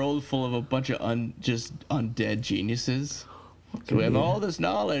empty world full of a bunch of undead geniuses. So we have all this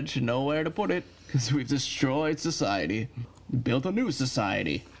knowledge and nowhere to put it because we've destroyed society, built a new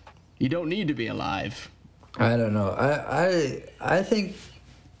society. You don't need to be alive. I don't know. I think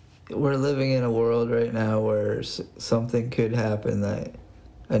we're living in a world right now where something could happen that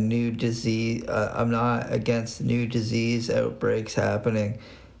a new disease. I'm not against new disease outbreaks happening,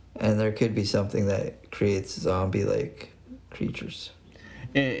 and there could be something that creates zombie-like creatures.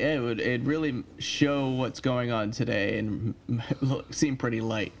 It'd really show what's going on today and seem pretty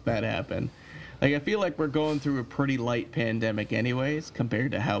light if that happened. Like, I feel like we're going through a pretty light pandemic anyways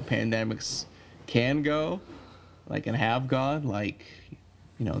compared to how pandemics can go, like, and have gone. Like,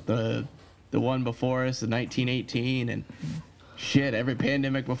 the one before us, the 1918, and shit, every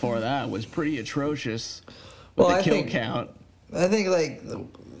pandemic before that was pretty atrocious with the kill count. I think, like,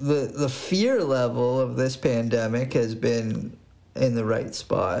 the fear level of this pandemic has been in the right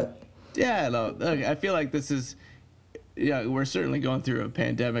spot. Yeah, no, I feel like this is, we're certainly going through a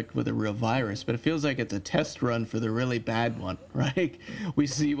pandemic with a real virus, but it feels like it's a test run for the really bad one, right? We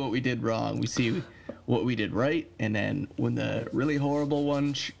see what we did wrong, we see what we did right, and then when the really horrible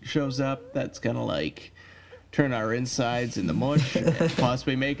one shows up, that's gonna like turn our insides into mush, and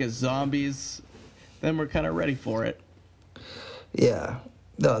possibly make us zombies. Then we're kind of ready for it. Yeah.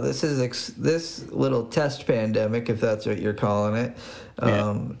 No, this is this little test pandemic, if that's what you're calling it.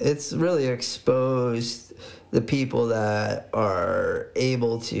 It's really exposed the people that are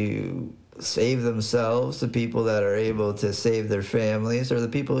able to save themselves, the people that are able to save their families, or the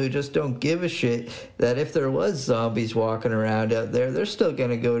people who just don't give a shit that if there was zombies walking around out there, they're still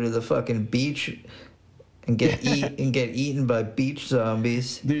gonna go to the fucking beach and get eaten by beach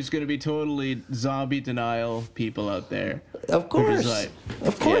zombies. There's gonna be totally zombie denial people out there. Of course,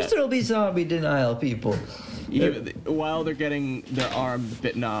 there'll be zombie denial people. While they're getting their arm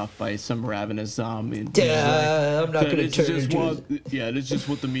bitten off by some ravenous zombie. I'm not gonna turn into. That's just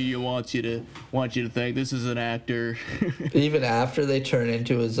what the media wants you to think. This is an actor. Even after they turn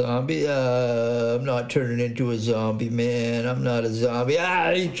into a zombie, I'm not turning into a zombie, man. I'm not a zombie.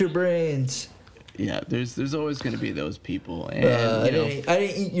 Eat your brains. Yeah, there's always going to be those people, and I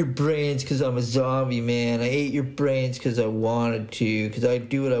didn't eat your brains because I'm a zombie, man. I ate your brains because I wanted to, because I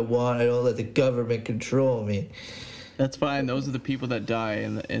do what I want. I don't let the government control me. That's fine. Those are the people that die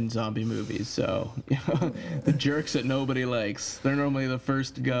in zombie movies. So the jerks that nobody likes. They're normally the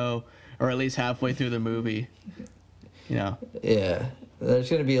first to go, or at least halfway through the movie. Yeah. There's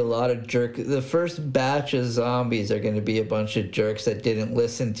going to be a lot of jerks. The first batch of zombies are going to be a bunch of jerks that didn't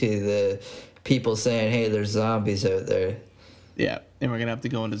listen to the people saying, hey, there's zombies out there. Yeah, and we're going to have to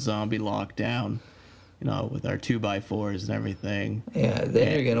go into zombie lockdown, with our 2x4s and everything. Yeah,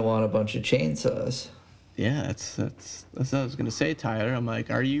 then you're going to want a bunch of chainsaws. Yeah, that's what I was going to say, Tyler. I'm like,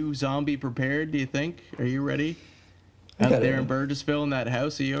 are you zombie prepared, do you think? Are you ready? Out there in Burgessville in that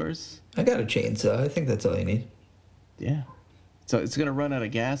house of yours? I got a chainsaw. I think that's all you need. Yeah. So it's going to run out of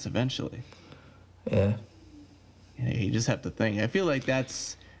gas eventually. Yeah. You just have to think. I feel like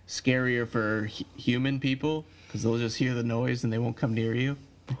that's scarier for human people because they'll just hear the noise and they won't come near you.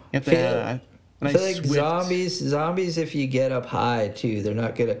 You have to have a nice I feel like zombies, if you get up high too, they're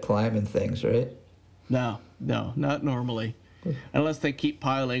not good at climbing things, right? No, not normally. Unless they keep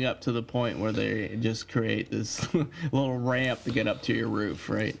piling up to the point where they just create this little ramp to get up to your roof,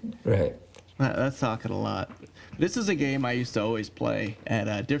 right? Right. That's talking a lot. This is a game I used to always play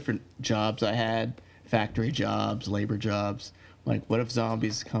at different jobs I had, factory jobs, labor jobs. Like, what if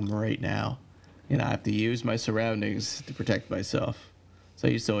zombies come right now? And I have to use my surroundings to protect myself. So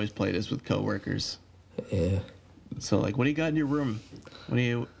I used to always play this with coworkers. Yeah. So, like, what do you got in your room? What do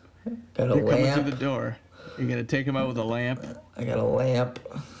you... Got a They're coming lamp. through the door. You're going to take them out with a lamp? I got a lamp.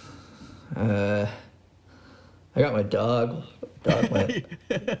 I got my dog.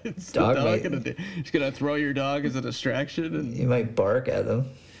 It's Dog the might- gonna do. He's going to throw your dog as a distraction? And, You might bark at them.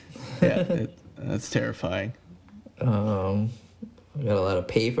 yeah, that's terrifying. I got a lot of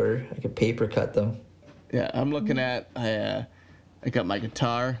paper. I could paper cut them. Yeah, I'm looking at. I got my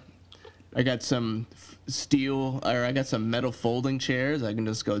guitar. I got some I got some metal folding chairs. I can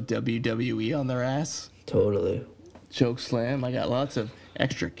just go WWE on their ass. Totally. Choke slam. I got lots of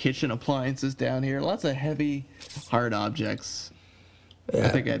extra kitchen appliances down here. Lots of heavy, hard objects. Yeah. I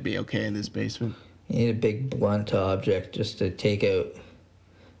think I'd be okay in this basement. You need a big blunt object just to take out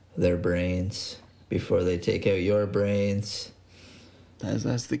their brains before they take out your brains.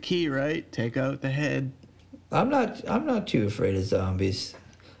 That's the key, right? Take out the head. I'm not too afraid of zombies.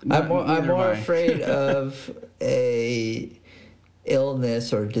 No, I'm more neither am I. afraid of a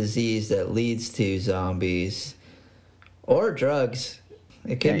illness or disease that leads to zombies or drugs.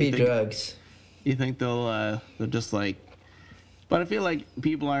 It could Yeah, be you think- drugs. You think they'll just like... But I feel like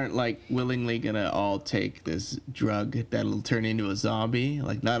people aren't like willingly gonna all take this drug that'll turn into a zombie.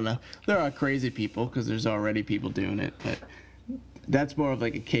 Like, not enough. There are crazy people because there's already people doing it, but that's more of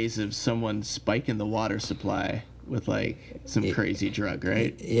like a case of someone spiking the water supply with like some crazy drug,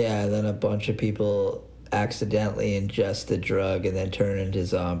 right? Yeah, then a bunch of people accidentally ingest the drug and then turn into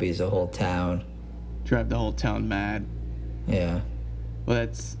zombies, a whole town. Drive the whole town mad. Yeah. Well,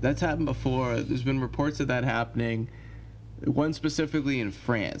 that's happened before. There's been reports of that happening. One specifically in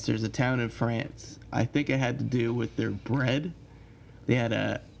France. There's a town in France. I think it had to do with their bread. They had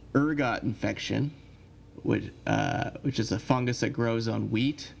a ergot infection, which is a fungus that grows on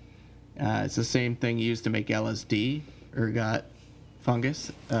wheat. It's the same thing used to make LSD, ergot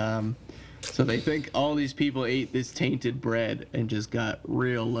fungus. So they think all these people ate this tainted bread and just got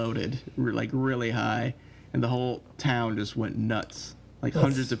real loaded, like really high, and the whole town just went nuts. Like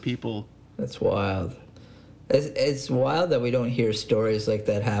hundreds of people. That's wild. It's wild that we don't hear stories like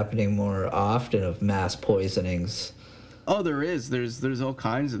that happening more often of mass poisonings. Oh, there is. There's all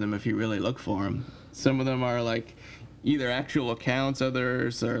kinds of them if you really look for them. Some of them are like either actual accounts,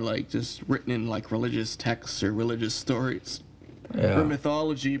 others are like just written in like religious texts or religious stories or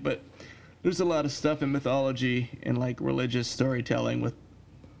mythology. But there's a lot of stuff in mythology and like religious storytelling with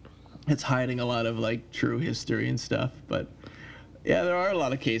it's hiding a lot of like true history and stuff. But yeah, there are a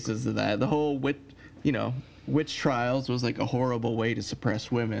lot of cases of that. The whole witch trials was like a horrible way to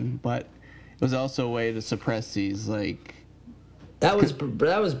suppress women, but it was also a way to suppress these like That was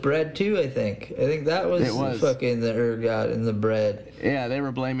bread too, I think. I think that was, It was. fucking the ergot in the bread. yeah, they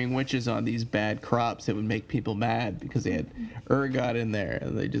were blaming witches on these bad crops that would make people mad because they had ergot in there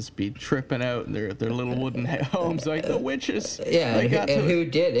and they'd just be tripping out in their little wooden homes like the witches. Yeah, They and, got and to- who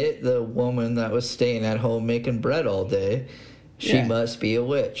did it? The woman that was staying at home making bread all day. She Yeah. must be a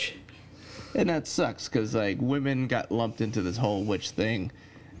witch. And that sucks because like women got lumped into this whole witch thing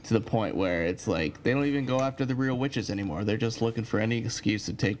to the point where it's like they don't even go after the real witches anymore. They're just looking for any excuse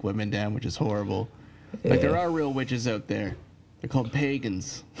to take women down, which is horrible. Like there Yeah. are real witches out there. They're called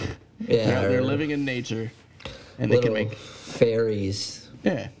pagans. Yeah, they're or living in nature, and they little can make fairies.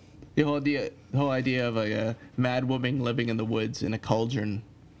 yeah. The whole idea of a mad woman living in the woods in a cauldron.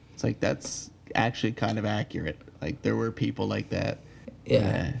 It's like that's actually kind of accurate. Like there were people like that.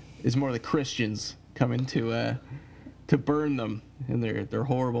 Yeah. It's more the Christians coming to burn them in their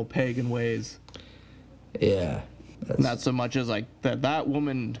horrible pagan ways. Yeah. That's, Not so much as like that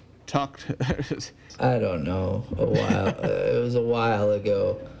woman tucked. I don't know. It was a while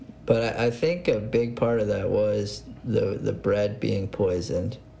ago. But I think a big part of that was the bread being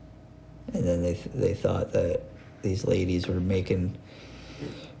poisoned. And then they thought that these ladies were making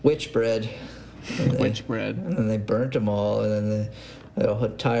witch bread. Witch bread. And then they burnt them all, and then the whole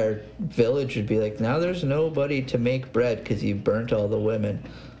entire village would be like, now there's nobody to make bread because you burnt all the women.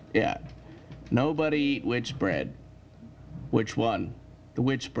 Yeah. Nobody eat witch bread. Which one? The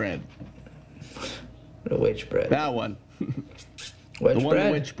witch bread. The witch bread. That one. Witch The one bread?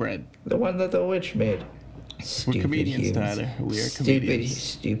 the witch bread. The one that the witch made. We're comedians, Tyler. We are comedians.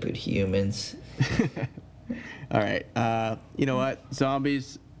 Stupid humans. All right. You know what?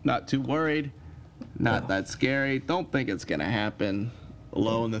 Zombies, not too worried. Not that scary. Don't think it's gonna happen.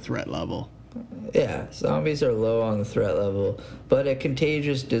 Low in the threat level. Yeah, zombies are low on the threat level, but a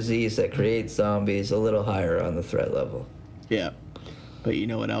contagious disease that creates zombies a little higher on the threat level. Yeah. But you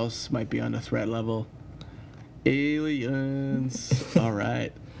know what else might be on the threat level? Aliens. All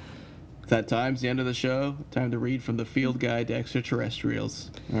right. That time's the end of the show. Time to read from the Field Guide to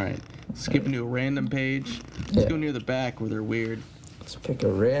Extraterrestrials. All right. Skipping to a random page. Let's go near the back where they're weird. Let's pick a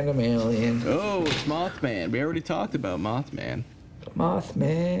random alien. Oh, it's Mothman. We already talked about Mothman.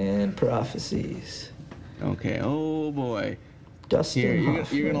 Mothman prophecies. Okay. Oh boy. Dustin Here, you're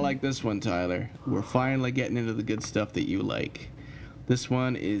Hoffman. gonna like this one, Tyler. We're finally getting into the good stuff that you like. This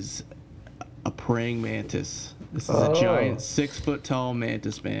one is a praying mantis. This is a giant 6-foot tall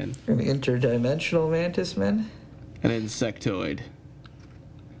mantis man. An interdimensional mantis man? An insectoid.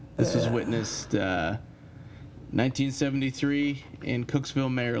 This was witnessed 1973 in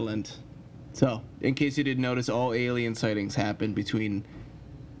Cooksville, Maryland. So, in case you didn't notice, all alien sightings happened between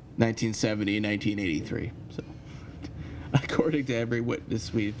 1970 and 1983. So, according to every witness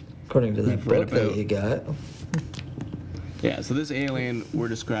According to that read book that about. you got. Yeah, so this alien we're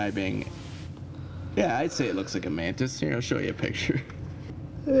describing, yeah, I'd say it looks like a mantis. Here, I'll show you a picture.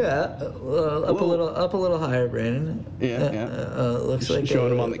 Yeah, up a little higher, Brandon. Yeah. Looks like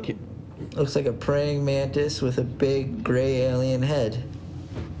showing him on the looks like a praying mantis with a big gray alien head.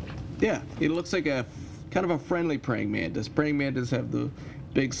 Yeah, it looks like a kind of a friendly praying mantis. Praying mantis have the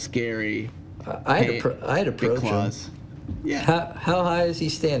big, scary, I'd big approach him. claws. Yeah, How high is he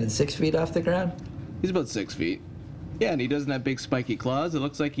standing? 6 feet off the ground? he's about 6 feet. Yeah, and he doesn't have big spiky claws. It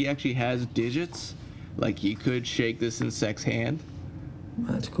looks like he actually has digits. Like he could shake this insect's hand.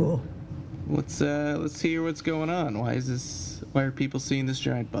 That's cool. Let's hear what's going on. Why are people seeing this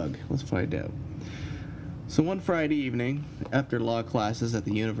giant bug? Let's find out. So one Friday evening, after law classes at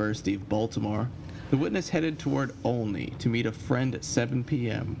the University of Baltimore, the witness headed toward Olney to meet a friend at 7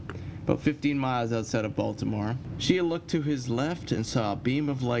 p.m., about 15 miles outside of Baltimore. Shia looked to his left and saw a beam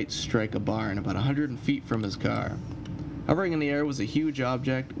of light strike a barn about 100 feet from his car. Hovering in the air was a huge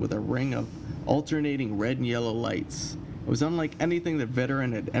object with a ring of alternating red and yellow lights. It was unlike anything the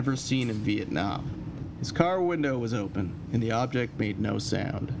veteran had ever seen in Vietnam. His car window was open, and the object made no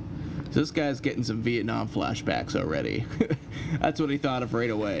sound. So this guy's getting some Vietnam flashbacks already. That's what he thought of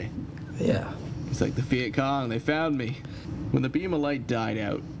right away. Yeah. He's like, the Viet Cong, they found me. When the beam of light died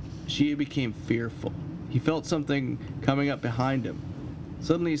out, Shia became fearful. He felt something coming up behind him.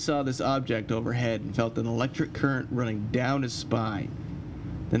 Suddenly he saw this object overhead and felt an electric current running down his spine.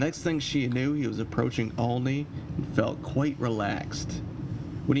 The next thing Shia knew, he was approaching Olney and felt quite relaxed.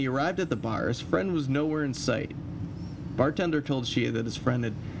 When he arrived at the bar, his friend was nowhere in sight. Bartender told Shia that his friend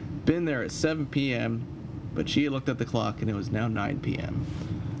had been there at 7 p.m., but Shia looked at the clock and it was now 9 p.m.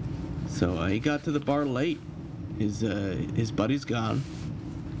 So he got to the bar late. His buddy's gone,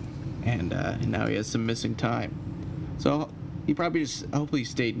 and now he has some missing time. So he probably just hopefully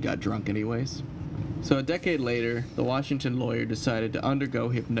stayed and got drunk anyways. So a decade later, the Washington lawyer decided to undergo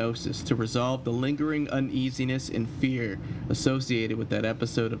hypnosis to resolve the lingering uneasiness and fear associated with that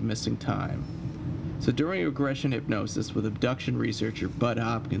episode of missing time. So during regression hypnosis with abduction researcher Bud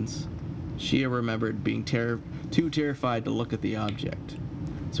Hopkins, Shia remembered being too terrified to look at the object.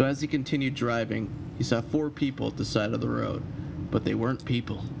 So as he continued driving, he saw 4 people at the side of the road, but they weren't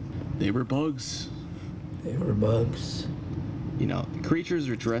people. They were bugs. They were bugs. You know, the creatures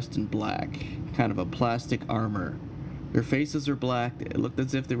were dressed in black, kind of a plastic armor. Their faces were black. It looked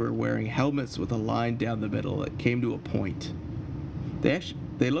as if they were wearing helmets with a line down the middle that came to a point.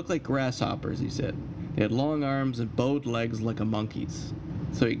 They looked like grasshoppers, he said. They had long arms and bowed legs like a monkey's.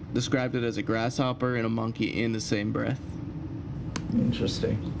 So he described it as a grasshopper and a monkey in the same breath.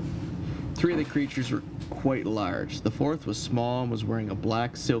 Interesting. 3 of the creatures were quite large. The 4th was small and was wearing a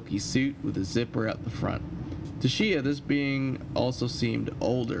black silky suit with a zipper out the front. To Shia, this being also seemed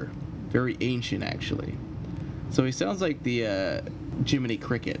older, very ancient actually. So he sounds like the Jiminy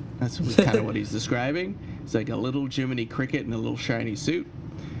Cricket. That's kind of what he's describing. It's like a little Jiminy Cricket in a little shiny suit.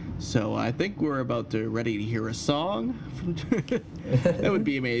 So I think we're about to ready to hear a song. That would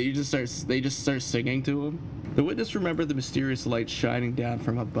be amazing. They just start singing to him. The witness remembered the mysterious light shining down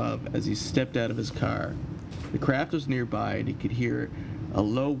from above as he stepped out of his car. The craft was nearby and he could hear a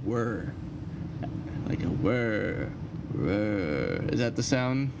low whir. Like a whir. Whir. Is that the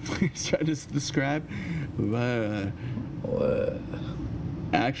sound he's trying to describe? Whir. Whir.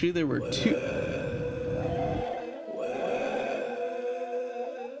 Actually, there were 2.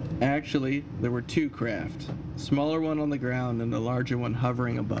 Actually, there were 2 craft. A smaller one on the ground and a larger one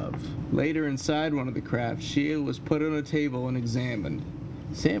hovering above. Later, inside one of the craft, Shia was put on a table and examined.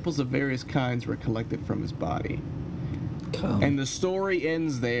 Samples of various kinds were collected from his body. And the story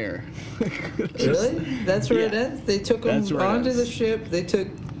ends there. Really? That's where it ends? They took him onto the ship. They took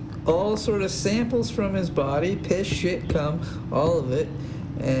all sort of samples from his body, piss, shit, cum, all of it,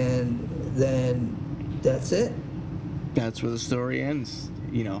 and then that's it. That's where the story ends.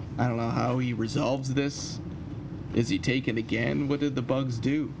 You know, I don't know how he resolves this. Is he taken again? What did the bugs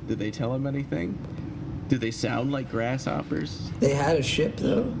do? Did they tell him anything? Do they sound like grasshoppers? They had a ship,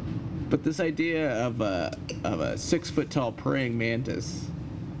 though. But this idea of a 6-foot-tall praying mantis.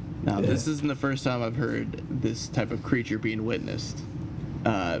 Now, this isn't the first time I've heard this type of creature being witnessed.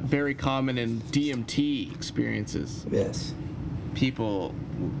 Very common in DMT experiences. Yes. People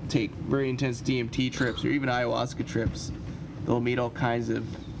take very intense DMT trips or even ayahuasca trips. They'll meet all kinds of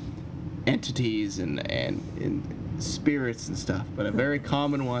entities and spirits and stuff. But a very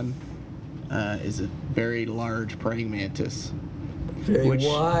common one is a very large praying mantis. Very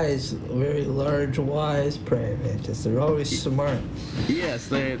large, wise praying mantis. They're always smart. Yes,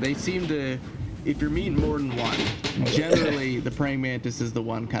 they seem to, if you're meeting more than one, generally the praying mantis is the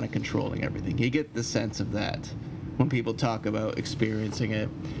one kind of controlling everything. You get the sense of that when people talk about experiencing it.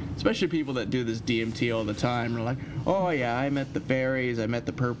 Especially people that do this DMT all the time are like, oh yeah, I met the fairies, I met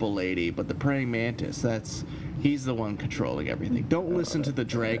the purple lady, but the praying mantis, he's the one controlling everything. Don't listen to the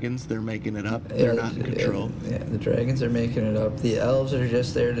dragons, they're making it up. They're not in control. Yeah, the dragons are making it up. The elves are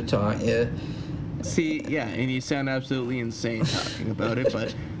just there to taunt you. See, yeah, and you sound absolutely insane talking about it,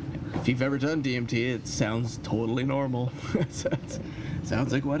 but if you've ever done DMT, it sounds totally normal.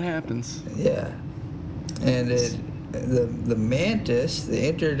 Sounds like what happens. Yeah. And the mantis, the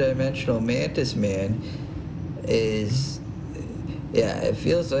interdimensional mantis man, is, it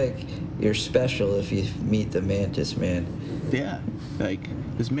feels like you're special if you meet the mantis man. Yeah, like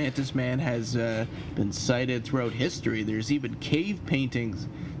this mantis man has been cited throughout history. There's even cave paintings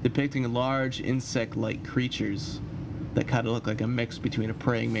depicting large insect-like creatures that kind of look like a mix between a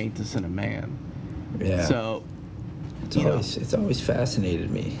praying mantis and a man. Yeah. So, it's always fascinated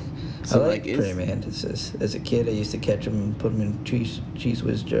me. So I like praying mantises. As a kid, I used to catch them and put them in Cheese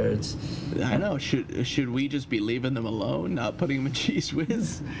Whiz jars. I know. Should we just be leaving them alone, not putting them in Cheese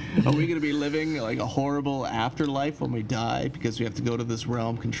Whiz? Are we going to be living like a horrible afterlife when we die because we have to go to this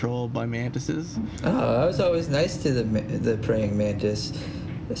realm controlled by mantises? Oh, I was always nice to the praying mantis.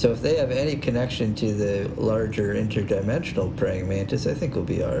 So if they have any connection to the larger interdimensional praying mantis, I think we'll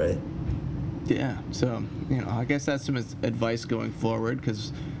be all right. Yeah. So I guess that's some advice going forward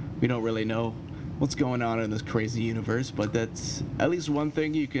because we don't really know what's going on in this crazy universe, but that's at least one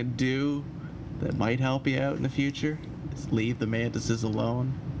thing you can do that might help you out in the future is leave the mantises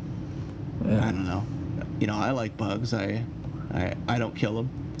alone. Yeah. I don't know. I like bugs. I don't kill them.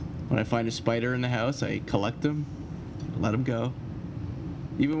 When I find a spider in the house, I collect them, let them go.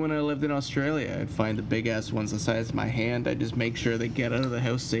 Even when I lived in Australia, I'd find the big-ass ones the size of my hand. I'd just make sure they get out of the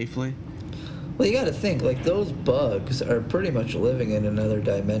house safely. Well, you got to think, like, those bugs are pretty much living in another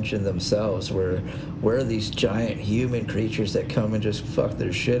dimension themselves, where we're these giant human creatures that come and just fuck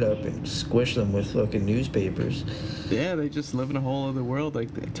their shit up and squish them with fucking newspapers. Yeah, they just live in a whole other world.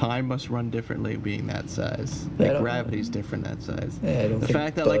 Like, time must run differently being that size. Like, gravity's different that size. Yeah, I don't the think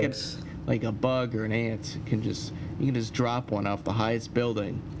fact that bugs... like a bug or an ant you can just drop one off the highest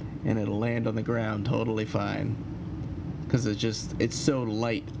building and it'll land on the ground totally fine. Because it's so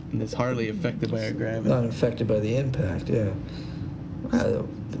light and it's hardly affected by our gravity. Not affected by the impact, yeah. Who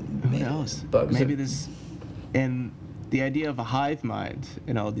knows? Bugs Maybe this, and the idea of a hive mind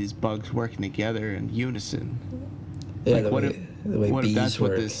and all these bugs working together in unison. Yeah, like the way what bees if that's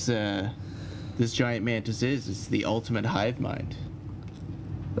work. What this giant mantis is? It's the ultimate hive mind.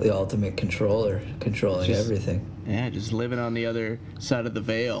 The ultimate controller, controlling everything. Yeah, just living on the other side of the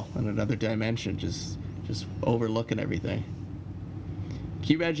veil in another dimension, just overlooking everything.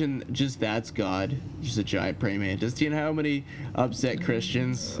 Can you imagine just that's God, just a giant praying mantis? Do you know how many upset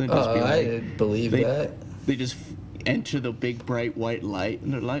Christians would just be like, I believe that. They just enter the big bright white light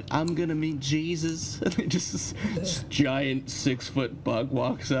and they're like, I'm gonna meet Jesus. And they just this giant 6-foot bug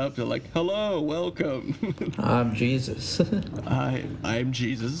walks up. They're like, hello, welcome. I'm Jesus. I'm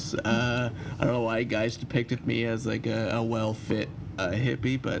Jesus. I don't know why guys depicted me as like a well-fit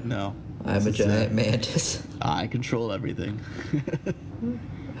hippie, but no. I'm a giant mantis. I control everything.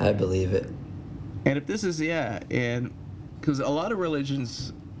 I believe it. And if this is, and because a lot of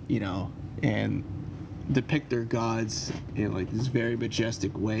religions, and depict their gods in like these very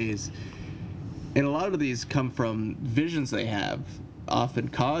majestic ways, and a lot of these come from visions they have, often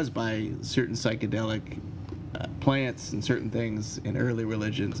caused by certain psychedelic plants and certain things in early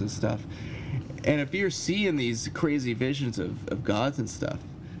religions and stuff. And if you're seeing these crazy visions of gods and stuff,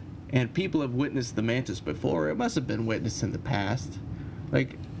 and people have witnessed the mantis before, it must have been witnessed in the past.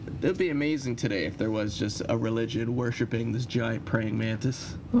 Like, it'd be amazing today if there was just a religion worshiping this giant praying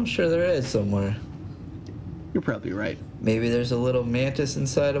mantis. I'm sure there is somewhere. You're probably right. Maybe there's a little mantis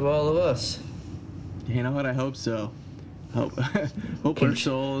inside of all of us. You know what? I hope so. Hope our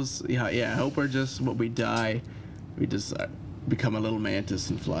souls, I hope we're just, when we die, we just become a little mantis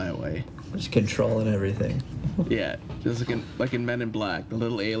and fly away. Just controlling everything. Yeah, just like in Men in Black, the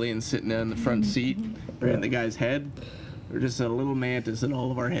little alien sitting there in the front seat, right in the guy's head. We're just a little mantis in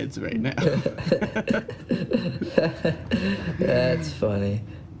all of our heads right now. That's funny.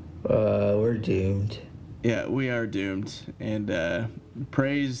 We're doomed. Yeah, we are doomed. And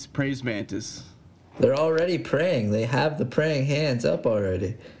praise Mantis. They're already praying. They have the praying hands up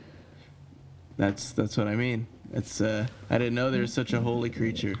already. That's what I mean. It's I didn't know there's such a holy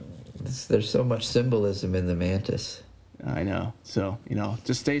creature. There's so much symbolism in the mantis. I know. So,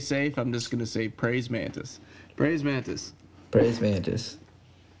 just stay safe. I'm just going to say praise Mantis. Praise Mantis. Praise Mantis.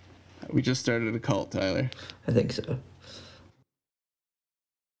 We just started a cult, Tyler. I think so.